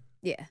either.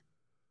 Yeah.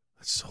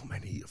 That's so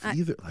many of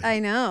either. Like, I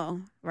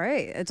know.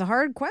 Right. It's a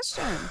hard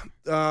question.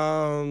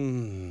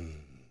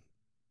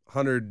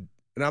 100,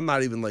 and I'm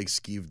not even like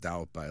skeeved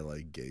out by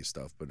like gay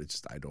stuff, but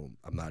it's just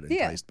I'm not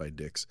enticed by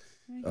dicks.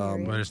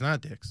 But it's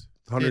not dicks.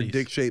 100 Titties.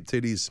 dick-shaped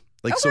titties,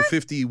 like so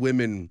 50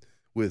 women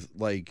with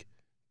like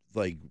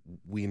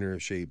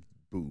wiener-shaped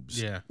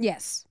boobs. Yeah.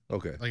 Yes.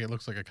 Okay. Like it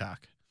looks like a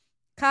cock.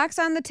 Cocks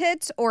on the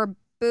tits or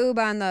boob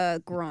on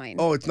the groin?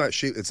 Oh, it's not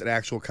shaped. It's an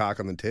actual cock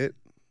on the tit.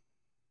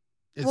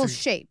 It's well,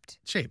 shaped.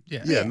 shaped.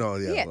 Yeah. Yeah.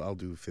 Yeah. I'll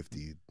do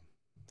 50.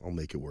 I'll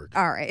make it work.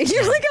 All right.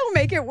 You're like, I'll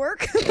make it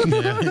work.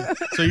 Yeah.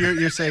 So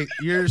you're saying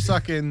you're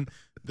sucking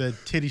the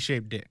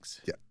titty-shaped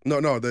dicks. Yeah.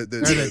 No. The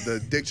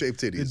dick-shaped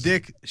titties. The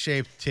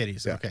dick-shaped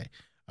titties. Yeah. Okay.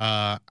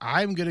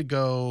 I'm gonna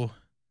go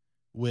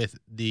with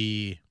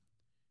the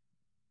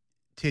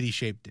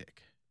titty-shaped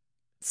dick.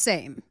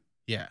 Same.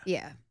 Yeah.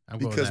 Yeah. I'm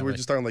going Because that we're way.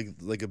 just talking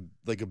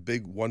like a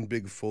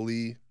big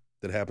fully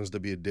that happens to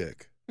be a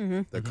dick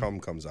Mm-hmm. that cum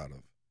comes out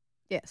of.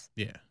 Yes.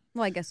 Yeah.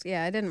 Well, I guess,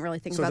 yeah, I didn't really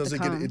think So about does the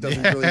it cum. get? It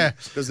doesn't really.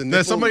 Does the No,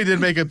 nipple? somebody did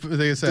make a.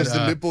 They said. Does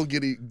the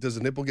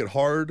nipple get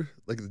hard?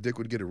 Like the dick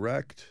would get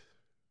erect?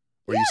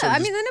 Or Yeah, sort of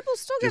I mean, the nipple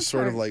still gets just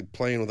sort of hard. like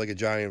playing with like a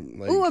giant.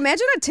 Like, Ooh,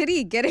 imagine a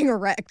titty getting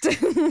erect.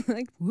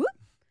 Like, whoop.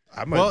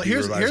 I might Well, be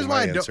here's realizing why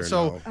my I don't. answer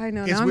So now. I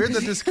know. it's now I'm- weird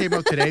that this came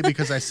up today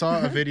because I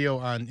saw a video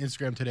on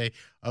Instagram today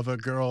of a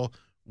girl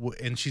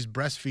and she's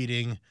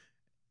breastfeeding,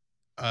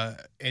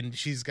 and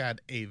she's got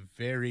a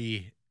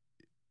very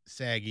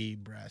saggy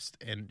breast,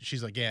 and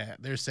she's like, "Yeah,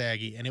 they're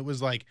saggy," and it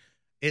was like,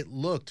 it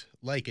looked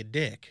like a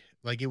dick,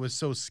 like it was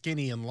so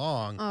skinny and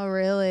long Oh,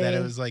 really? that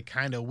it was like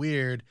kind of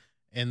weird,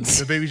 and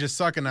the baby's just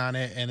sucking on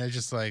it, and it's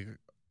just like,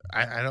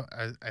 I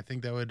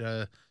think that would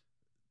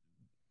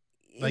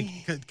like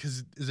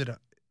because do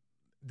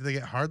they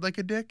get hard like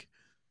a dick?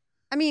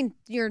 I mean,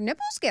 your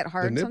nipples get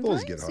hard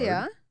nipples sometimes. get hard.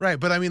 Yeah. Right,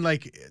 but I mean,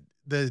 like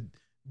the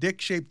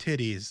dick-shaped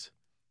titties,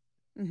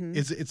 Mm-hmm.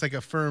 it's like a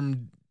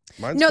firm.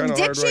 Mine's No, kinda hard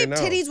right dick-shaped now.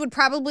 titties would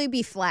probably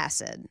be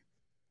flaccid,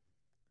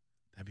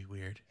 That'd be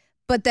weird.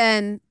 but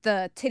then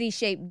the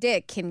titty-shaped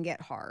dick can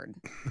get hard.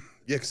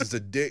 Yeah, because it's a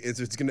dick.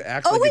 It's gonna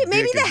act. Oh like wait, a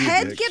maybe dick the and be a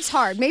head dick. gets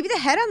hard. Maybe the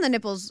head on the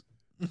nipples,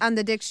 on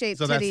the dick-shaped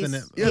So that's the titties.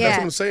 nip- Yeah, that's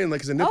what I'm saying.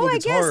 Like, 'cause the nipple Oh, I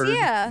gets guess, hard.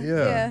 yeah,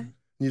 yeah.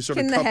 You sort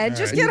Can of the cup, head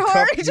just and you get cup-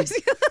 hard? you-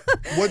 Just-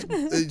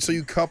 what? So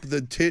you cup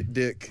the tit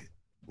dick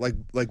like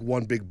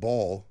one big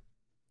ball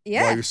while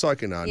yeah. you're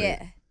sucking on it.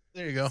 Yeah.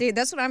 There you go. See,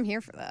 that's what I'm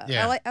here for. That.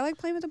 Yeah. I like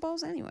playing with the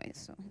balls anyway.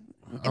 So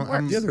it I'm-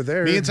 works. Yeah, they're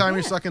there. Me and Tom,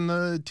 you're Yeah. sucking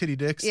the titty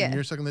dicks, Yeah. and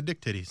you're sucking the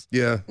dick titties.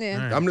 Yeah. Yeah.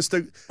 All right. I'm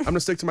gonna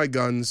stick to my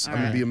guns. All I'm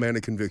gonna right. be a man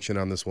of conviction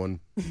on this one.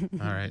 All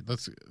right,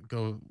 let's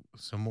go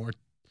some more.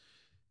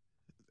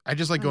 I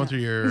just like going through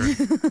your This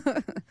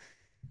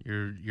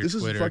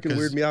is Twitter. fucking 'cause-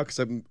 weird me out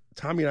because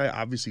Tommy and I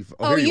obviously.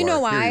 Oh, here you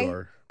know are. Here why? you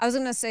are. I was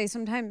gonna say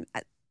sometime.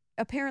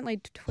 Apparently,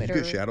 Twitter.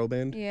 You get shadow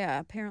banned. Yeah,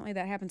 apparently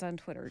that happens on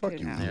Twitter Fuck too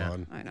you, now. Yeah,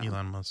 Elon. I know.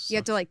 Elon Musk. You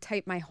have to like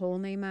type my whole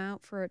name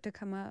out for it to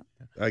come up.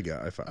 I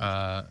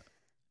found.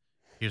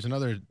 Here's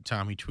another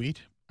Tommy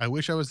tweet. I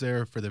wish I was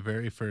there for the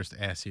very first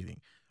ass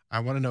eating. I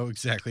want to know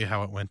exactly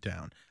how it went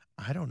down.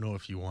 I don't know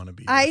if you want to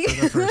be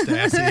there for the first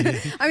ass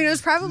eating. I mean, it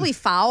was probably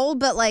foul,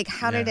 but like,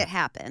 how did Yeah. it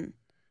happen?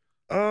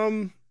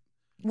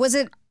 Was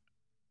it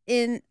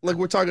in Like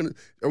we're talking.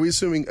 Are we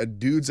assuming a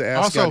dude's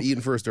ass Also- got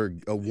eaten first or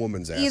a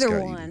woman's ass either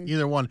got one? eaten?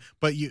 Either one.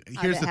 But here's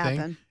How'd the it thing.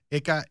 happen?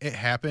 It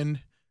happened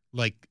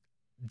like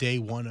day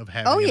one of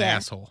having Oh, an yeah.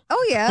 asshole.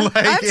 Oh yeah, Like,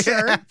 I'm it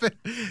sure. happened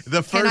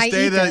the Can I first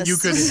day eat that you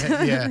this?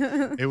 could,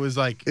 yeah, it was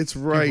like It's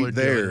people were right doing-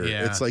 there.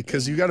 yeah. It's like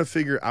because you got to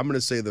figure. I'm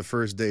gonna say the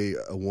first day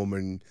a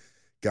woman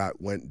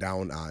went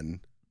down on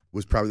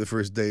was probably the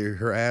first day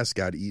her ass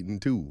got eaten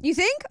too. You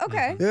think?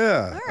 Okay.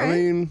 Yeah, All I right.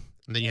 mean,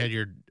 And then you had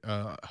your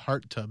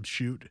heart tub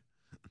shoot.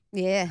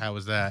 Yeah. How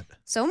was that?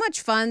 So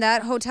much fun.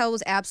 That hotel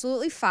was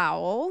absolutely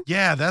foul.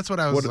 Yeah, that's what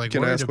I was what, like. can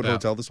I worried ask what about.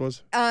 hotel this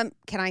was? Can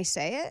I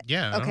say it?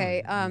 Yeah. I don't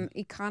Okay. know.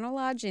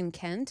 Econolodge in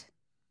Kent.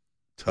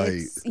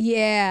 tight.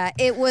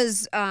 It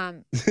was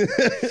the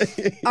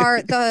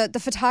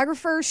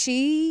photographer,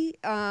 she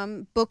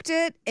booked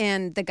it,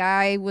 and the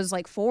guy was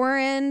like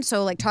foreign,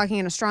 so like talking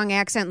in a strong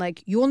accent,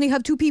 like, you only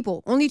have 2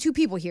 people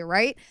here,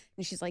 right?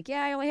 And she's like,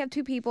 yeah, I only have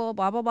 2 people,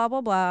 blah blah blah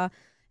blah blah.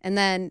 And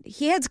then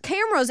he had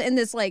cameras in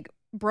this like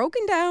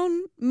broken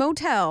down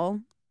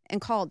motel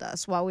and called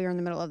us while we were in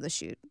the middle of the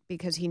shoot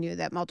because he knew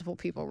that multiple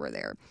people were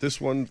there. This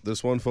one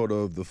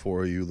photo of the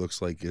 4 of you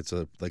looks like it's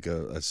a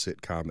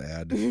sitcom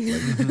ad.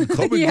 Like,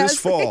 coming this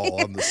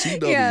fall on the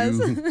CW.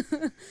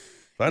 Yes.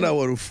 Find out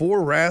what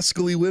 4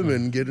 rascally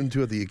women get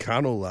into at the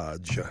Econo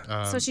Lodge.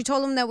 So she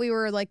told him that we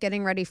were like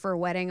getting ready for a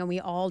wedding, and we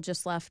all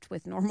just left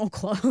with normal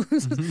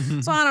clothes.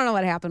 So I don't know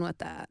what happened with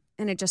that.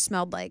 And it just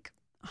smelled like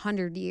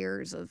 100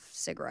 years of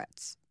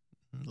cigarettes.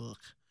 Ugh.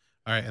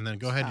 All right, and then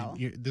go ahead. So.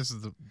 This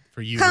is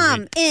for you.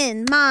 Come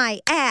in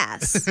my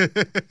ass. Is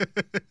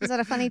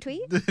that a funny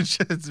tweet? It's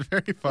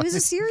very funny. It was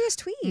a serious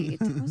tweet.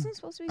 It wasn't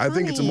supposed to be I funny.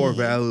 think it's a more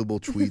valuable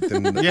tweet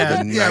than 99%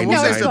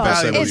 it's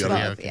both. of It's the both.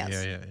 other.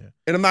 Yes. Yeah.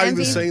 And I'm not even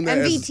MV saying that.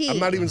 MVT. I'm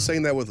not even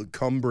saying that with a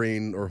cum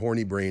brain or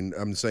horny brain.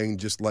 I'm saying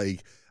just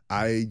like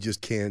I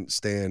just can't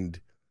stand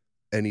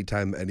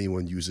anytime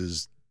anyone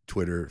uses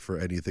Twitter for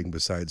anything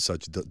besides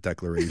such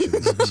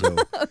declarations. So,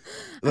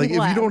 like, if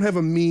you don't have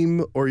a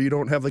meme or you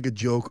don't have like a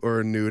joke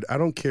or a nude, I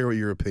don't care what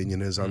your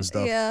opinion is on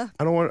stuff. Yeah.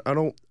 I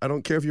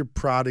don't care if you're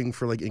prodding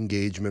for like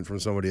engagement from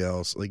somebody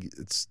else. Like,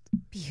 it's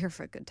Be here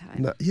for a good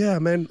time. yeah,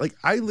 man. Like,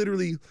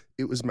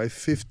 it was my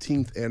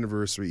 15th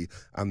anniversary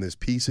on this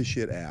piece of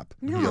shit app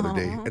the other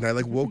day, and I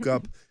like woke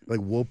up like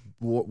white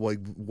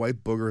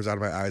boogers out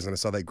of my eyes, and I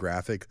saw that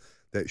graphic,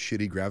 that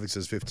shitty graphic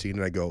says 15,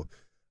 and I go,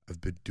 I've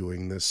been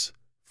doing this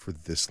for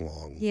this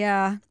long.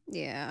 Yeah.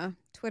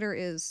 Twitter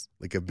is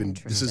like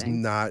this has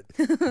not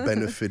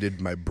benefited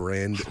my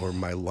brand or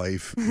my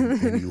life in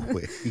any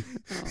way.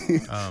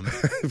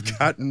 I've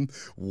gotten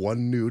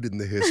one nude in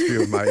the history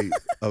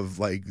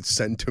of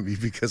sent to me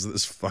because of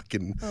this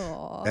fucking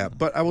app.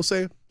 But I will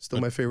say,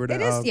 still my favorite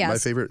app, my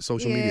favorite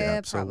social media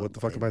app. So what the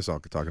fuck am I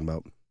talking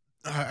about?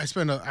 I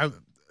spend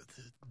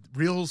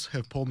Reels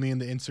have pulled me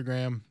into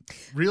Instagram,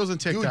 Reels and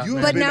TikTok.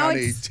 Dude, But been now on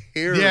a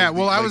tear. Yeah,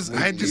 well, I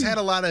lately. just had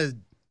a lot of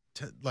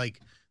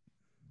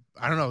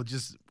I don't know,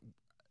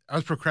 I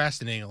was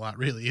procrastinating a lot,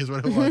 really, is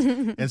what it was.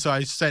 And so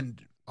I sent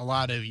a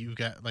lot of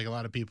a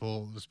lot of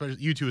people,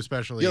 especially you two,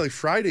 especially. Yeah, like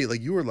Friday,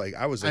 like you were like,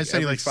 I was like, I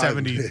sent you like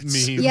 70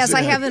 memes. Yes,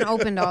 I haven't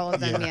opened all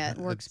of them yet.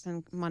 Work's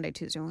been Monday,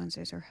 Tuesday,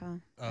 Wednesdays, or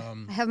I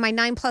have my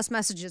 9+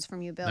 messages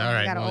from you, Bill. All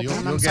right, I gotta open them.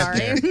 you'll I'm get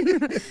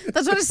sorry.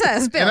 That's what it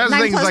says, Bill. And that's the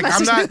 9+ thing is, like,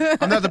 messages.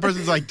 I'm not the person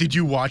that's like, did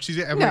you watch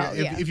these? I mean, No,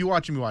 if you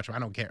watch them, you watch them. I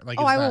don't care. Like,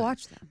 I will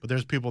watch them. But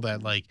there's people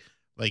that like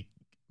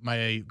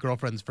my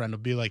girlfriend's friend will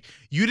be like,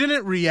 you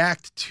didn't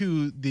react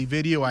to the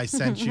video I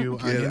sent you on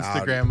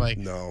Instagram. Like,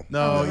 no,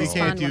 you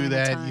can't do Respond one at a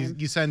that. time.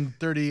 You send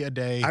 30 a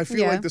day. I feel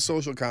Yeah. like the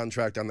social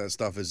contract on that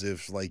stuff is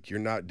if like you're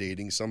not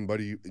dating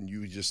somebody and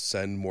you just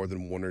send more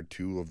than 1 or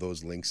 2 of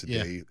those links a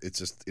day, it's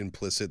just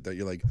implicit that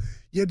you're like,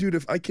 yeah, dude,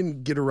 if I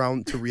can get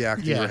around to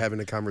reacting or having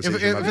a conversation,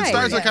 If it Right.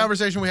 starts a Yeah.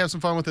 conversation, we have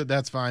some fun with it.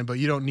 That's fine. But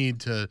you don't need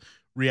to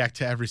react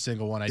to every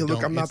single one.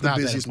 Look, I'm not it's the that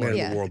busiest man in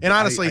important. the world. And but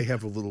honestly, I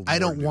have a little. I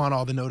don't more, want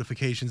all the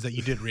notifications that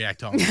you did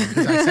react to all of them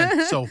because I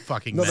sent so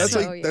fucking No, many. that's So,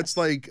 like yeah. that's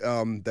like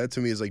that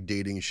to me is like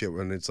dating shit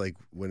when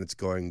it's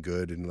going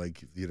good and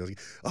like like,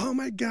 oh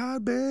my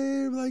god,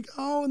 babe, like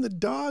and the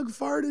dog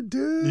farted,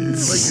 dude. Like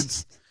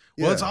it's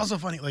Well, it's also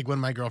funny, like when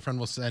my girlfriend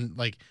will send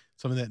like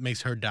something that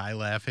makes her die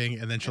laughing,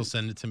 and then she'll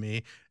send it to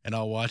me, and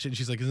I'll watch it, and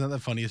she's like, "Isn't that the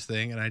funniest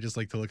thing?" And I just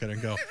like to look at her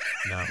and go,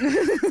 "No,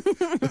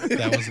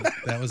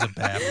 that was a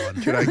bad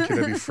one." Can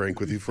I be frank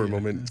with you for a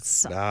moment?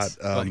 It's not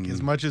Like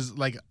as much as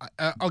like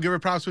I'll give her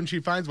props when she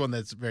finds one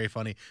that's very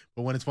funny,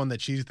 but when it's one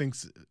that she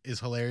thinks is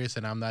hilarious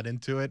and I'm not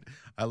into it,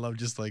 I love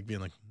just like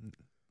being like,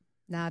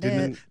 Not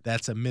didn't it.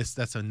 "That's a miss.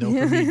 That's a no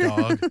for me,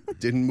 dog."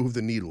 didn't move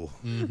the needle.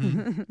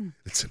 Mm-hmm.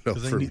 It's a no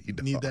 'Cause I for me,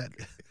 dog.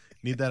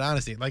 need that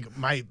honesty. Like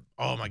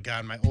oh my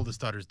god, my oldest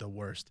daughter's the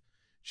worst.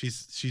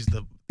 She's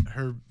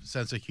her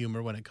sense of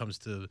humor when it comes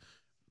to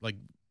like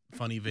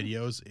funny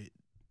videos.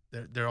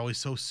 They're always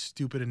so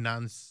stupid and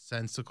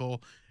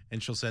nonsensical,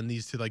 and she'll send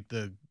these to like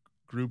the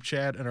group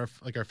chat and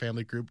our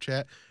family group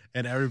chat,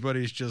 and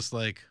everybody's just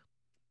like,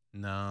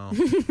 no.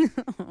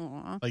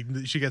 Aw. Like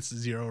she gets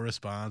 0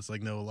 response,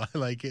 like no,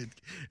 like it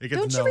gets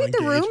Don't no you read the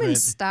room and engagement.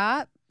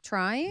 stop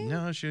trying?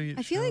 No, I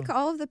feel like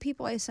all of the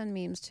people I send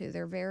memes to,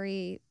 they're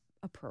very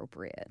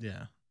appropriate.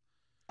 yeah.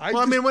 I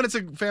Well, I mean, when it's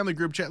a family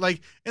group chat,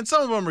 like, and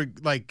some of them are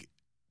like,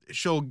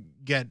 she'll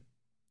get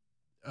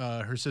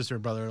her sister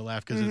and brother to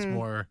laugh because it's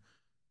more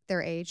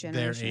Their age, their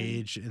generation.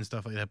 age and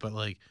stuff like that. But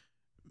like,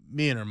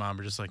 me and her mom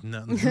are just like,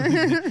 no,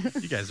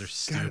 you guys are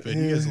stupid.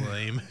 You guys are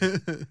lame.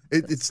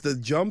 It's the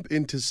jump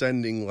into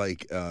sending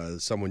like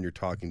someone you're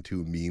talking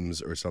to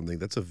memes or something.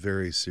 That's a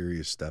very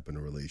serious step in a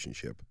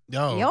relationship.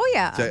 No. Oh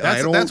yeah.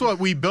 That's what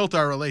we built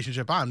our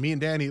relationship on. Me and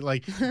Danny,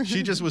 like,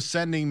 she just was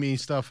sending me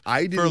stuff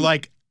for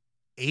like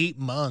 8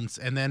 months,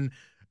 and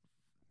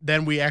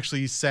then we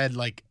actually said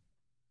like,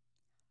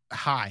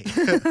 high.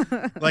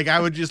 Like I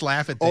would just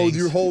laugh at things.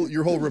 Oh,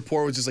 your whole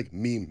report was just like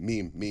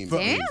meme.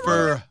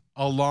 For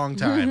a long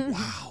time.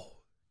 Wow.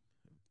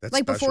 That's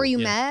like before special. you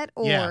met,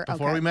 or Yeah,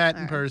 before okay. we met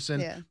All in right.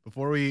 person, Yeah.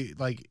 before we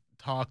like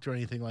talked or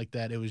anything like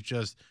that, it was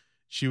just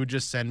she would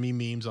just send me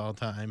memes all the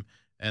time,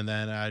 and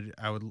then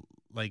I would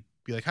like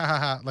be like ha ha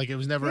ha, like it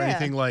was never Yeah.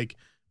 anything like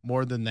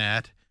more than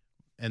that.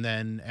 And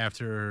then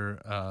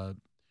after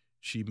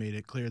she made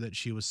it clear that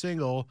she was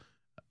single,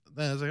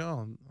 then I was like,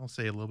 oh, I'll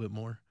say a little bit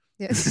more.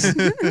 Yes.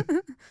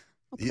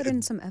 I'll put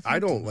in some effort. I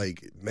don't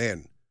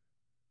man.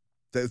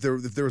 If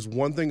there was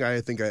one thing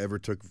I think I ever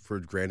took for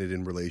granted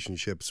in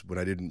relationships when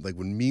I didn't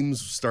when memes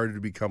started to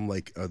become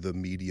the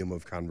medium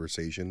of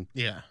conversation.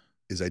 Yeah.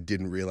 Is I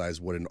didn't realize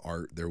what an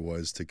art there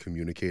was to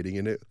communicating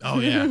in it. Oh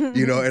yeah.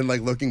 And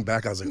looking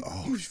back, I was like,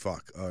 oh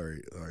fuck, all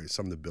right,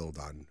 something to build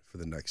on for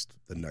the next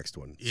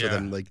one. Yeah. So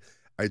then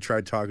I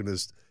tried talking to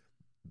this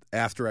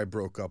after I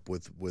broke up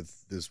with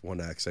this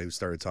one ex. I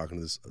started talking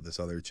to this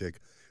other chick.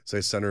 So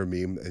I sent her a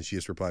meme and she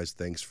just replies,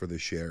 "Thanks for the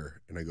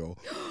share," and I go.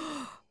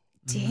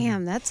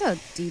 Damn, that's a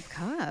deep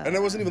cut. And I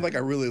wasn't even I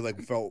really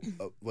felt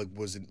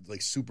wasn't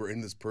super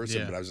in this person,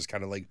 Yeah. but I was just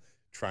kind of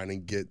trying to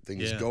get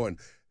things Yeah. going.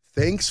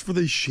 Thanks for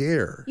the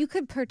share. You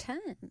could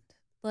pretend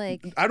I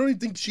don't even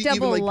think she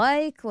double even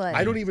like.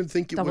 I don't even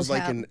think it double was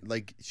tap.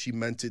 she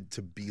meant it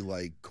to be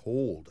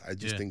cold. I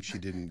just Yeah. think she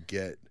didn't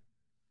get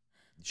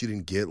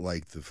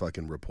the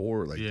fucking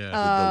rapport Yeah.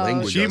 the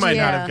language. She of might it.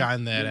 not Yeah. have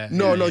gotten that.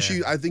 No, yeah.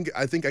 she. I think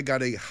I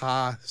got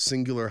a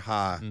singular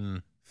ha.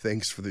 Mm.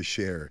 Thanks for the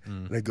share.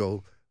 Mm. And I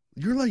go,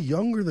 you're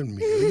younger than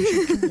me.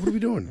 What are we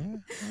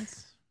doing? Yeah,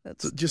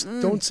 That's, So just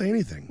don't say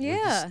anything.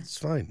 Yeah. It's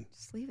fine.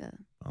 just leave it.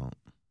 well,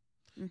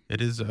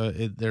 it is.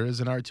 There is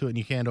an art to it, and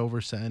you can't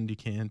oversend. You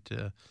can't.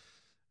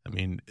 I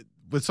mean,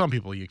 with some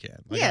people you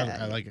can.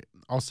 Yeah.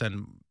 I'll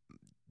send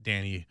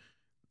Danny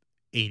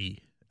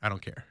 80. I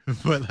don't care,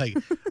 but I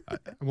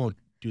won't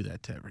do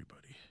that to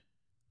everybody.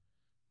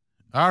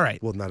 All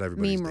right. Well, not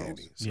everybody's Meme Danny.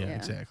 rules. So. Yeah, Yeah.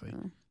 exactly.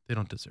 Oh. They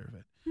don't deserve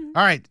it.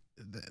 All right,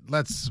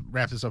 let's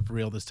wrap this up for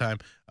real this time.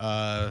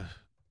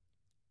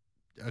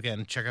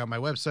 Again, check out my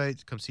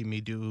website. Come see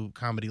me do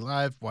comedy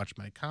live. Watch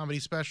my comedy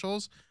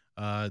specials.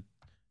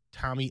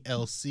 Tommi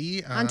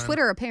LC On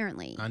Twitter,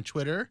 apparently. On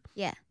Twitter,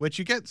 Yeah. which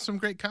you get some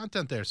great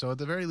content there. So at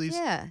the very least,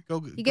 Yeah.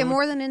 go. You get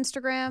more than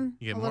Instagram,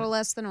 You get a little more.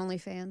 less than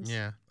OnlyFans.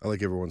 Yeah. I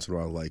like every once in a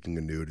while liking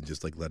a nude and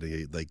just letting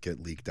it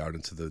get leaked out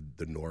into the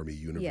normie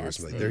universe.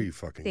 Yes, I'm there you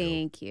fucking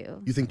Thank you.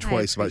 go. You think I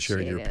twice about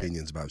sharing your appreciate it.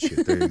 opinions about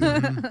shit. There you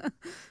go.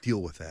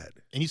 Deal with that.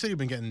 And you said you've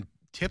been getting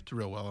tipped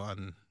real well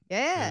on.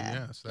 Yeah.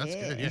 Yeah. So that's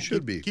Yeah. good. Yeah. You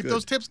should be. Keep Good.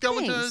 those tips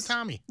going Thanks. to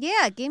Tommy.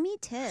 Yeah, give me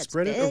tips.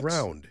 Spread it bitch.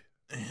 around.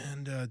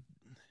 And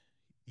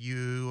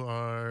you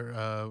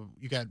are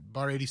you got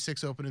Bar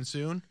 86 opening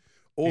soon.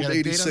 You Old got a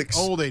date on- 86.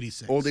 Old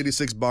 86. Old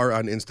 86 bar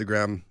on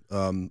Instagram.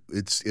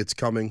 It's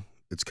coming.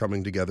 It's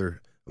coming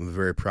together. I'm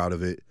very proud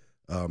of it.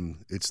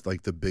 It's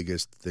the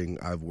biggest thing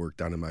I've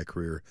worked on in my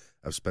career.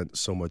 I've spent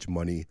so much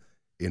money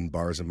in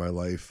bars in my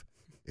life.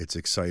 It's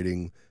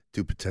exciting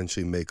to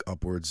potentially make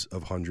upwards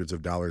of hundreds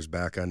of dollars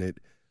back on it.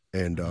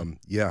 And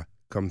yeah,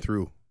 come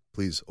through,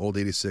 please. Old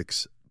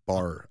 86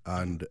 bar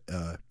on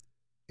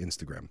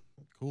Instagram.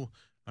 Cool.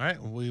 All right.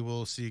 Well, we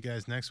will see you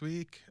guys next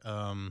week.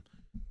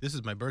 This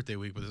is my birthday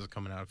week, but this is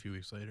coming out a few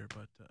weeks later.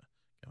 But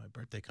got my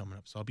birthday coming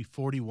up, so I'll be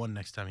 41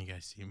 next time you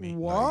guys see me.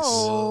 Whoa.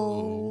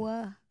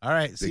 All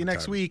right. See you Big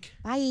next time. week.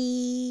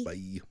 Bye.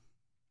 Bye.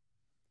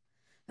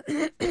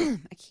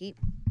 I keep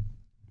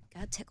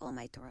got a tickle in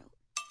my throat.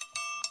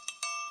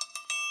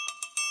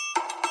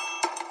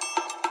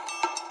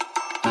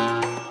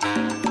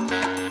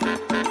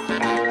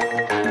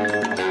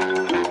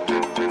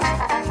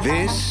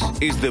 This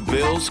is the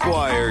Bill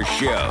Squire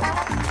Show.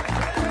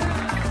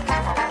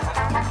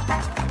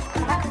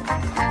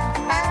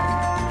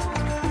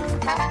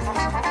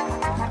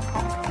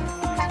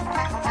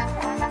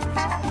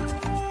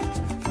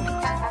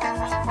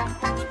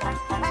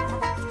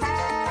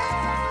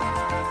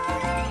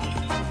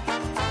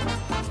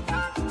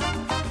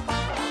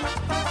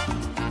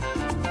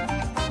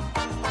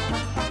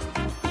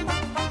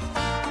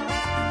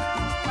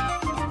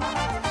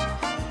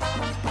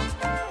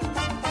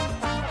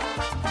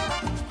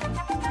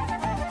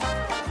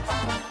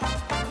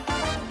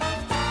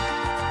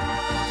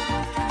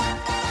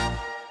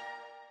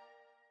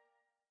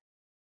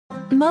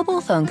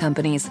 Mobile phone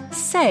companies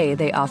say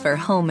they offer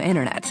home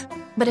internet.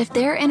 But if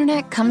their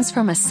internet comes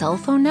from a cell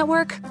phone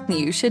network,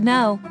 you should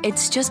know.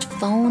 It's just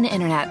phone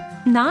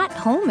internet, not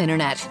home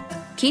internet.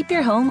 Keep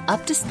your home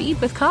up to speed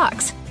with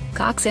Cox.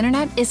 Cox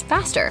internet is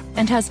faster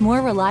and has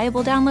more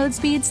reliable download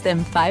speeds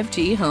than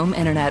 5G home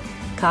internet.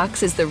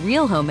 Cox is the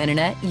real home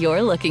internet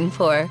you're looking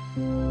for.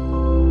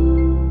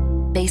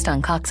 Based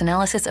on Cox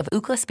analysis of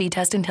Ookla speed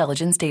test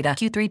intelligence data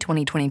Q3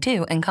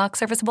 2022 and Cox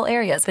serviceable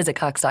areas, visit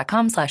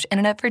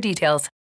cox.com/internet for details.